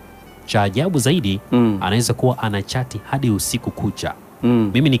hivyo? Cha ajabu zaidi anaweza kuwa anachati hadi usiku kucha.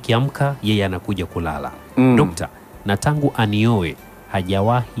 Mimi nikiamka yeye anakuja kulala. Dokta, na tangu anioe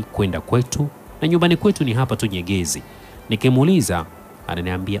hajawahi kwenda kwetu, na nyumbani kwetu ni hapa tu Nyegezi. Nikimuuliza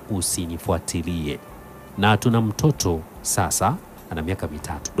ananiambia usinifuatilie. Na tuna mtoto sasa ana miaka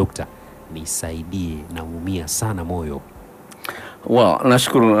 3. Dokta, nisaidie, naumia sana moyo.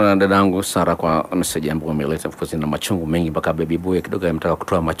 Nashukuru dadangu Sara kwa message ambayo umeleta. Of course na machungu mengi mpaka baby boy kidogo ametaka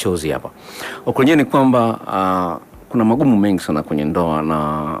kutoa machozi hapa. Ukweli ni kwamba kuna magumu mengi sana kwenye ndoa,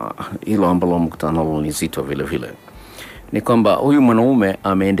 na hilo ambalo mkutano nalo ni zito vile vile. Ni kwamba huyu mwanaume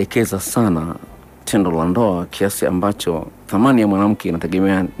ameendekeza sana tendo la ndoa kiasi ambacho thamani ya mwanamke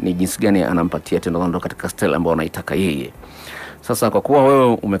inategemea ni jinsi gani anampatia tendo la ndoa katika style ambayo anaitaka yeye. Sasa kwa kuwa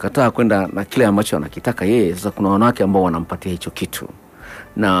wewe umekataa kwenda na kile ambacho anakitaka yeye, sasa kuna wanawake ambao wanampatia hicho kitu.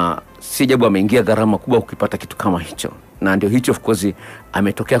 Na si ajabu ameingia gharama kubwa kukipata kitu kama hicho. Na ndio hicho of course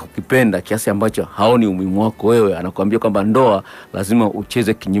ametokea kukipenda kiasi ambacho haoni umuhimu wako wewe, anakuambia kwamba ndoa lazima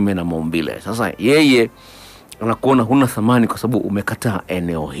ucheze kinyume na maumbile. Sasa yeye anakuona huna thamani kwa sababu umekataa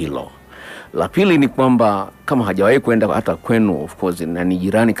eneo hilo. La pili ni kwamba kama hajawahi kwenda hata kwenu of course na ni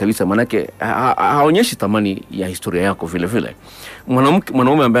jirani kabisa, manake haonyeshi thamani ya historia yako vile vile.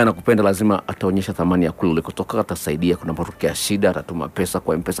 Mwanaume ambaye anakupenda lazima ataonyesha thamani ya kule ulikotoka, atasaidia kunapotokea shida, atatuma pesa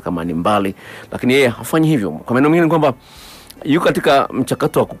kwa M-Pesa kama ni mbali, lakini yeye hafanyi hivyo. Kwa maana nyingine kwamba yuko katika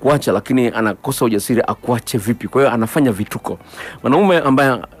mchakato wa kukuacha, lakini anakosa ujasiri akuache vipi. Kwa hiyo anafanya vituko. Mwanaume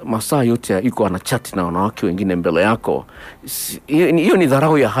ambaye masaa yote yuko anachati na wanawake wengine mbele yako, hiyo ni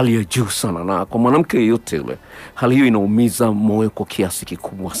dharau ya hali ya juu sana, na kwa mwanamke yote yule hali hiyo inaumiza moyo kwa kiasi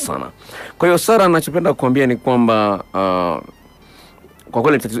kikubwa sana. Kwa hiyo Sara, ninachopenda kukuambia ni kwamba kwa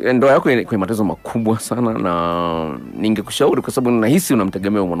kweli ndoa yako ina matatizo makubwa sana, na ningekushauri, kwa sababu nahisi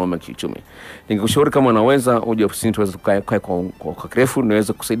unamtegemea mwanaume kiuchumi, ningekushauri kama unaweza uje ofisini tuweze kukaa kwa kirefu,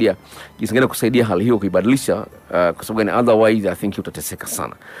 niweze kusaidia jinsi gani kusaidia hali hiyo kuibadilisha, kwa sababu otherwise I think utateseka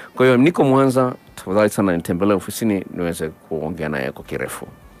sana. Kwa hiyo niko Mwanza, tafadhali sana nitembelee ofisini niweze kuongea naye kwa kirefu.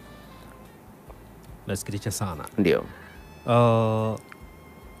 Nasikitisha sana. Ndio.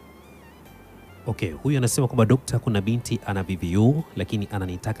 Okay, huyu anasema kwamba dokta, kuna binti ana VVU lakini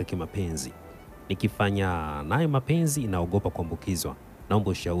ananitaka kimapenzi. Nikifanya naye mapenzi naogopa kuambukizwa.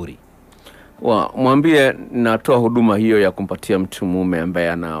 Naomba ushauri. Mwambie natoa huduma hiyo ya kumpatia mtu mume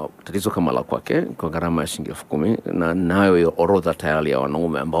ambaye ana tatizo kama la kwake kwa gharama ya shilingi 10,000, na nayo orodha tayari ya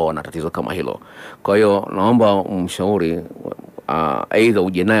wanaume ambao wana tatizo kama hilo. Kwa hiyo naomba mshauri, aidha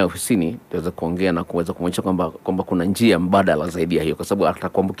uje naye ofisini tuweze kuongea na kuweza kumwonyesha kwamba kuna njia mbadala zaidi ya hiyo, kwa sababu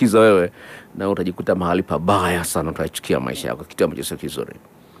atakuambukiza wewe na utajikuta mahali pabaya sana, utachukia maisha yako, kitu ambacho sio kizuri.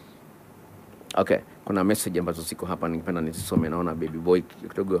 Okay, kuna message ambazo ziko hapa ningependa nisome. Naona baby boy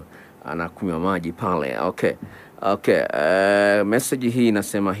kidogo anakunywa maji pale. Okay, message hii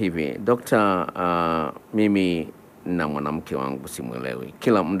inasema hivi: Dokta, mimi na mwanamke wangu simuelewi,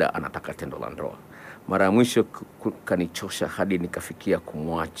 kila muda anataka tendo la ndoa. Mara ya mwisho kanichosha hadi nikafikia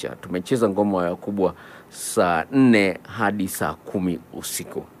kumwacha. Tumecheza ngoma ya kubwa saa 4 hadi saa 10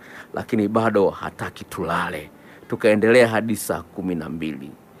 usiku, lakini bado hataki tulale. Tukaendelea hadi saa 12.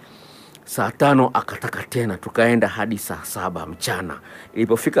 Saa 5 akataka tena, tukaenda hadi saa 7 mchana.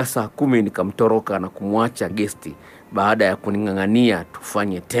 Ilipofika saa 10 nikamtoroka na kumwacha gesti baada ya kuningangania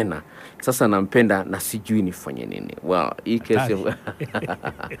tufanye tena. Sasa nampenda na sijui nifanye nini. Hii kesi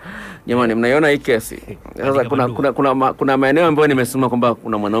jamani, mnaiona hii kesi? Sasa kuna maeneo ambayo nimesema kwamba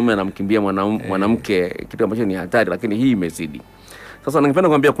kuna mwanaume anamkimbia mwanamke, kitu ambacho ni hatari, lakini hii imezidi. Sasa ningependa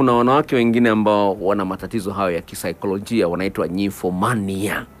kuambia kuna wanawake wengine ambao wana matatizo hayo ya kisaikolojia, wanaitwa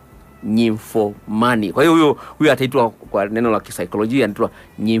nymphomania. Kwa hiyo huyu ataitwa kwa neno la kisaikolojia anaitwa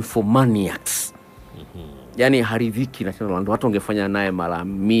nymphomaniacs. Yaani haridhiki na tendo la ndoa, watu wangefanya naye mara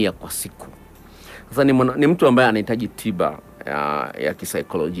 100 kwa siku. Sasa ni mtu ambaye anahitaji tiba ya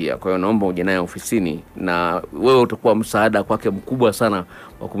kisaikolojia. Kwa hiyo naomba uje naye ofisini, na wewe utakuwa msaada kwake mkubwa sana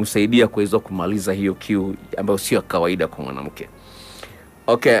wa kumsaidia kuweza kumaliza hiyo kiu ambayo sio kawaida kwa mwanamke.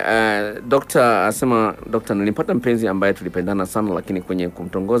 Okay, Dokta asema, Dokta, nilipata mpenzi ambaye tulipendana sana, lakini kwenye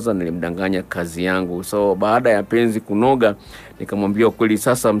kumtongoza nilimdanganya kazi yangu. So baada ya penzi kunoga nikamwambia kweli,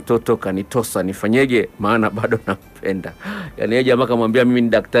 sasa mtoto kanitosa, nifanyeje? Maana bado nampenda. Yaani yeye jamaa kamwambia mimi ni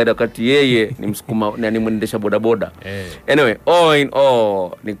daktari wakati yeye ni msukuma na ni mwendesha bodaboda. Anyway, all in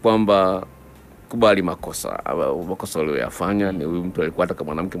all ni kwamba kubali makosa aliyoyafanya. Ni huyu mtu alikuwa ataka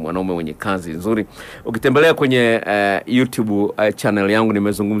mwanaume mwenye kazi nzuri. Ukitembelea kwenye YouTube channel yangu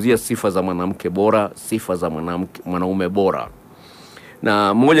nimezungumzia sifa za mwanamke bora, sifa za mwanaume bora.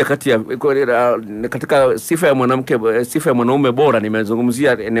 Na moja kati ya katika sifa ya mwanaume bora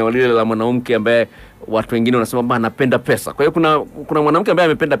nimezungumzia eneo lile la mwanamke ambaye watu wengine wanasema bana anapenda pesa. Kwa hiyo kuna mwanamke ambaye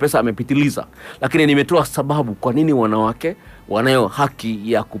amependa pesa, amepitiliza. Lakini nimetoa sababu kwa nini wanawake wanayo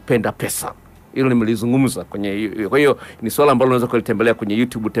haki ya kupenda pesa. Hilo nimelizungumza kwenye. Kwa hiyo ni swala ambalo unaweza kulitembelea kwenye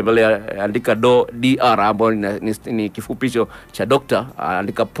YouTube. Tembelea, andika DR ambayo ni kifupisho cha Dr.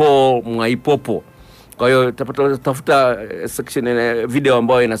 Andika Paul Mwaipopo. Kwa hiyo tafuta section video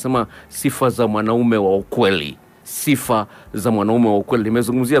ambayo inasema sifa za mwanaume wa ukweli. Sifa za mwanaume wa ukweli.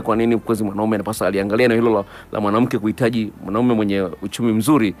 Nimezungumzia kwa nini kwezi mwanaume anapaswa aliangalia na hilo la mwanamke kuhitaji mwanaume mwenye uchumi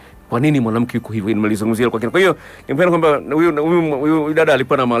mzuri. Kwa nini mwanamke yuko hivyo? Nimelizungumzia kwa kina. Kwa hiyo nimpenda kwamba huyu dada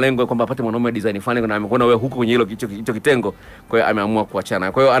alikuwa na malengo kwamba apate mwanaume design fulani, na ameona wewe huko kwenye hicho kitengo, kwa hiyo ameamua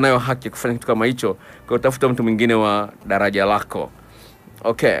kuachana. Kwa hiyo anayo haki kufanya kitu kama hicho. Kwa hiyo tafuta mtu mwingine wa daraja lako.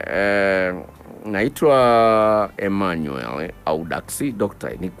 Okay, naitwa Emmanuel au Daxi. Dokta,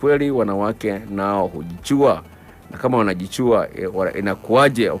 ni kweli wanawake nao hujichua? Na kama wanajichua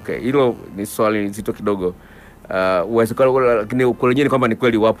inakuaje? Okay, hilo ni swali nzito kidogo. Lakini ukweli ni kwamba ni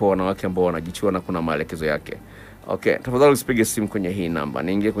kweli wapo wanawake ambao wanajichua na kuna maelekezo yake. Okay, tafadhali usipige simu kwenye hii namba.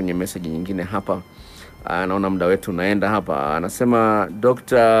 Niingie kwenye message nyingine hapa. Naona muda wetu unaenda hapa.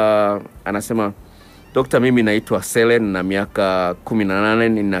 Dokta, mimi naitwa Selen na miaka 18,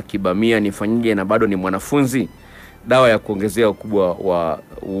 nina kibamia, nifanyije na bado ni mwanafunzi? Dawa ya kuongezea ukubwa wa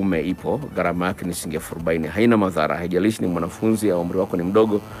uume ipo, gharama yake ni shilingi 40,000. Haina madhara, haijalishi ni mwanafunzi au umri wako ni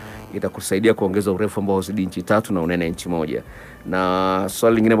mdogo. Itakusaidia kuongeza urefu ambao uzidi inchi 3 na unene inchi 1. Na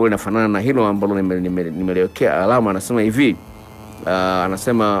swali lingine ambalo linafanana na hilo ambalo nimeliwekea alama, anasema hivi,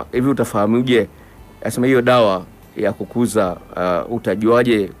 utafahamuje? Anasema hiyo dawa ya kukuza,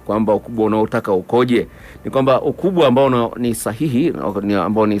 utajuaje kwamba ukubwa unaotaka ukoje? Ni kwamba ukubwa ambao ni sahihi,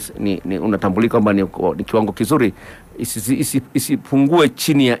 ambao ni unatambulika kwamba ni kiwango kizuri, isipungue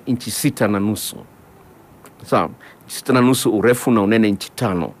chini ya inchi 6.5. Sawa, 6.5 urefu na unene inchi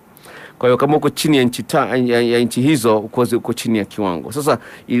 5. Kwa hiyo kama uko chini ya inchi hizo, uko chini ya kiwango. Sasa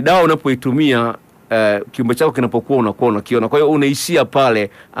ile dawa unapoitumia, kiumbe chako kinapokuwa unakuwa unakiona. Kwa hiyo unaishia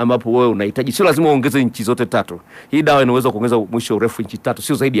pale ambapo wewe unahitaji. Sio lazima uongeze inchi zote 3. Hii dawa inaweza kuongeza mwisho urefu inchi 3,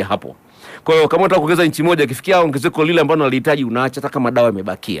 sio zaidi ya hapo. Kwa hiyo kama unataka kuongeza inchi 1, ikifikia ongezeko lile ambalo unalihitaji, unaacha hata kama dawa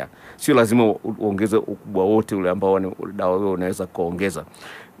imebakia. Sio lazima uongeze ukubwa wote ule ambao dawa wewe unaweza kuongeza.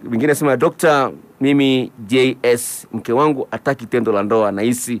 Mwingine sema, "Dokta, mimi JS, mke wangu hataki tendo la ndoa,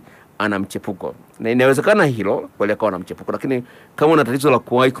 nahisi ana mchepuko." Na inawezekana hilo kweli akawa na mchepuko, lakini kama una tatizo la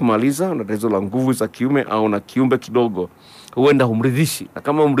kuwahi kumaliza, una tatizo la nguvu za kiume, au na kiumbe kidogo, huenda humridhishi. Na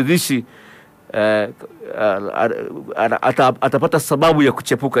kama humridhishi, atapata sababu ya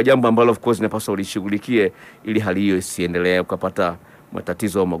kuchepuka, jambo ambalo of course inapaswa ulishughulikie ili hali hiyo isiendelee ukapata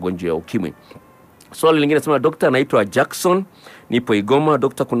matatizo au magonjwa ya ukimwi. Swali lingine nasema, "Dokta, naitwa Jackson, nipo Igoma.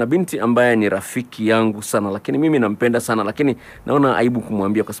 Dokta, kuna binti ambaye ni rafiki yangu sana, lakini mimi nampenda sana, lakini naona aibu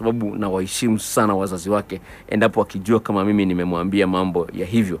kumwambia kwa sababu nawaheshimu sana wazazi wake, endapo akijua kama mimi nimemwambia mambo ya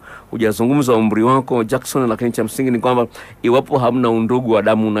hivyo." Hujazungumza umri wako Jackson, lakini cha msingi ni kwamba iwapo hamna undugu wa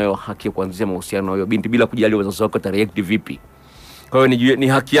damu, unayo haki ya kuanzisha mahusiano na huyo binti bila kujali wazazi wako tareact vipi. Kwa hiyo ni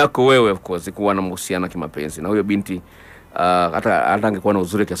haki yako wewe of course kuwa na mahusiano kimapenzi na huyo binti. Hata angekuwa na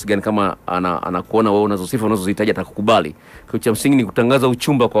uzuri kiasi gani, kama anakuona wewe unazo sifa unazozihitaji, atakukubali. Kwa cha msingi ni kutangaza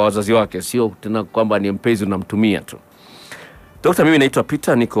uchumba kwa wazazi wake, sio tena kwamba ni mpenzi unamtumia tu. "Dokta, mimi naitwa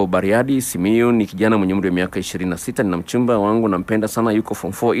Peter, niko Bariadi, Simu, ni kijana mwenye umri wa miaka 26, nina mchumba wangu, nampenda sana, yuko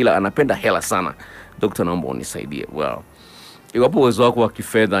form 4 ila anapenda hela sana. Dokta, naomba unisaidie." Well, iwapo uwezo wako wa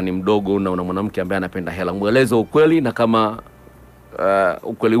kifedha ni mdogo na una mwanamke ambaye anapenda hela, mueleze ukweli, na kama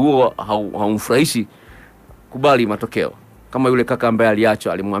ukweli huo haumfurahishi, kubali matokeo. Kama yule kaka ambaye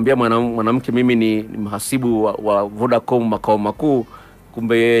aliachwa, alimwambia mwanamke, "Mimi ni mhasibu wa Vodacom makao makuu,"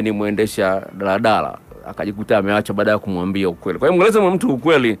 kumbe yeye ni muendesha daladala, akajikuta ameachwa baada ya kumwambia ukweli. Kwa hiyo mweleze mtu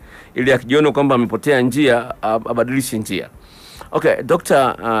ukweli, ili akijiona kwamba amepotea njia, abadilishe njia. Okay,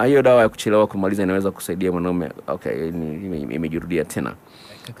 Dokta, hiyo dawa ya kuchelewa kumaliza inaweza kusaidia mwanaume. Okay, imejirudia tena.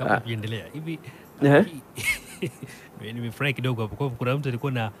 Kama kiendelea hivi. Nimefurahi kidogo hapo. Kwa hivyo kuna mtu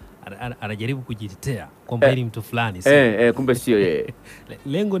alikuwa anajaribu kujitetea kwamba ni mtu fulani, kumbe sio yeye.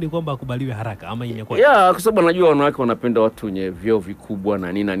 Lengo ni kwamba akubaliwe haraka ama inakuwa. Kwa sababu anajua wanawake wanapenda watu wenye vyeo vikubwa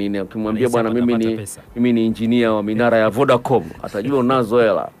na nini. Ukimwambia, "Bwana, mimi ni engineer wa minara ya Vodacom," atajua unazo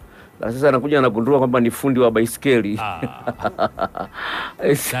hela. Na sasa anakuja anagundua kwamba ni fundi wa baisikeli.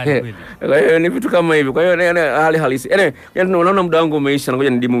 Kwa hiyo ni vitu kama hivi. Kwa hiyo hali halisi. Unaona muda wangu umeisha, ngoja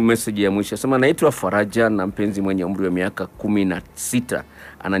nidimu message ya mwisho. Sema, "Naitwa Faraja na mpenzi mwenye umri wa miaka 16.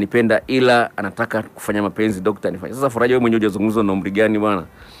 Ananipenda ila anataka kufanya mapenzi, dokta nifanye." Sasa Faraja, wewe mwenyewe hujazungumza na umri gani bwana?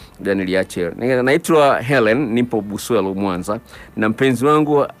 Ndio niliache. "Naitwa Helen, nipo Buswelo Mwanza, na mpenzi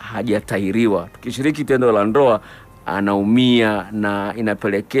wangu hajatahiriwa. Tukishiriki tendo la ndoa anaumia na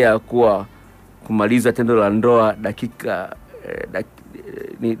inapelekea kuwa kumaliza tendo la ndoa dakika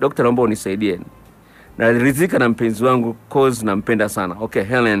dokta, naomba unisaidie. Naridhika na mpenzi wangu cause nampenda sana." Okay,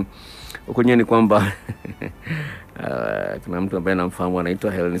 Helen, ukonye ni kwamba kuna mtu ambaye namfahamu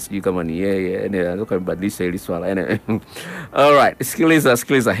anaitwa Helen, sijui kama ni yeye, anataka kubadilisha hili swala. Alright,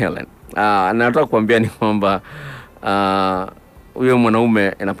 sikiliza Helen. Nataka kuambia ni kwamba huyo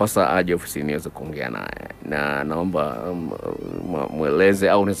mwanaume inapasa aje ofisini niweze kuongea naye, na naomba mueleze,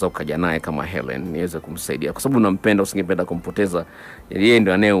 au unaweza ukaja naye kama Helen niweze kumsaidia, kwa sababu unampenda, usingependa kumpoteza. Yeye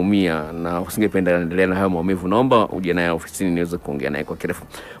ndio anayeumia na usingependa endelee na hayo maumivu. Naomba uje naye ofisini niweze kuongea naye kwa kirefu.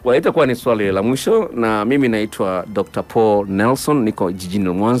 Itakuwa ni swali la mwisho, na mimi naitwa Dr. Paul Nelson, niko jijini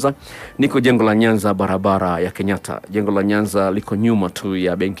Mwanza, niko jengo la Nyanza, barabara ya Kenyatta. Jengo la Nyanza liko nyuma tu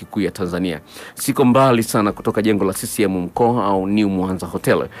ya Benki Kuu ya Tanzania. Siko mbali sana kutoka jengo la CCM mkoa au New Mwanza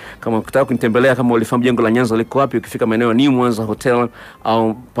Hotel. Kama ukitaka kunitembelea, kama ulifahamu jengo la Nyanza liko wapi, ukifika maeneo ya New Mwanza Hotel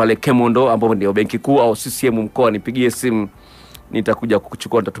au pale Kemondo ambapo ndio Benki Kuu au CCM mkoa, nipigie simu, nitakuja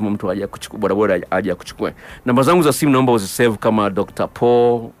kukuchukua, nitatuma mtu aje kuchukua, bodaboda aje kuchukua. Namba zangu za simu naomba uzisave kama Dr.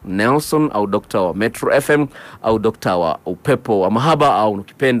 Paul Nelson au Dr. wa Metro FM au Dr. wa Upepo wa Mahaba, au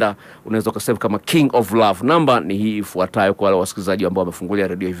ukipenda unaweza kusave kama King of Love. Namba ni hii ifuatayo kwa wale wasikilizaji ambao wamefungulia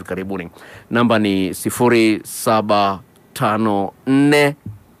redio hivi karibuni. Namba ni 0754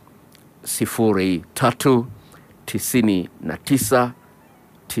 03 99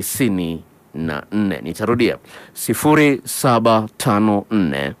 94. Nitarudia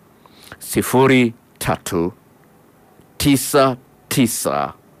 0754 03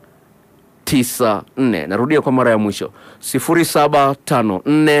 99 0754. Narudia kwa mara ya mwisho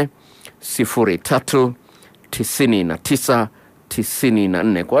 0754 03 99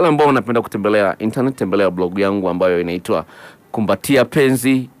 94. Kwa wale ambao wanapenda kutembelea internet, tembelea blog yangu ambayo inaitwa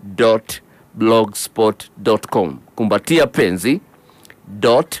kumbatiapenzi.blogspot.com.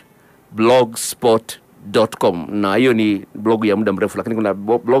 kumbatiapenzi.blogspot.com. na hiyo ni blog ya muda mrefu, lakini kuna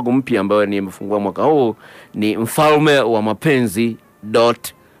blog mpya ambayo nimefungua mwaka huu, ni mfalme wa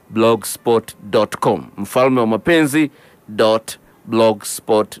mapenzi.blogspot.com. mfalme wa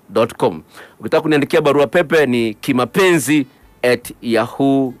mapenzi.blogspot.com. Ukitaka kuniandikia barua pepe ni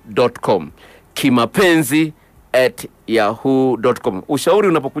kimapenzi@yahoo.com. kimapenzi@yahoo.com. Ushauri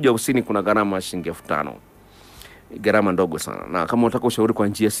unapokuja usini kuna gharama shilingi 5,000. Gharama ndogo sana. Na kama unataka ushauri kwa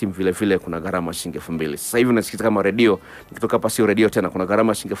njia simu vile vile kuna gharama shilingi 2,000. Sasa hivi unasikiza kama radio, nikitoka hapa sio radio tena, kuna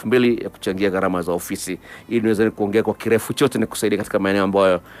gharama shilingi 2,000 ya kuchangia gharama za ofisi, ili niweze kuongea kwa kirefu chote na kusaidia katika maeneo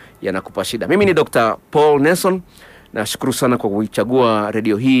ambayo yanakupa shida. Mimi ni Dr. Paul Nelson. Nashukuru sana kwa kuichagua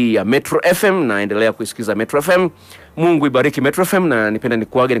radio hii ya Metro FM, na endelea kuisikiza Metro FM. Mungu ibariki Metro FM, na nipenda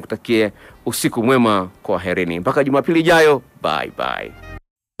nikuage nikutakie usiku mwema. Kwa herini mpaka Jumapili ijayo. Bye bye.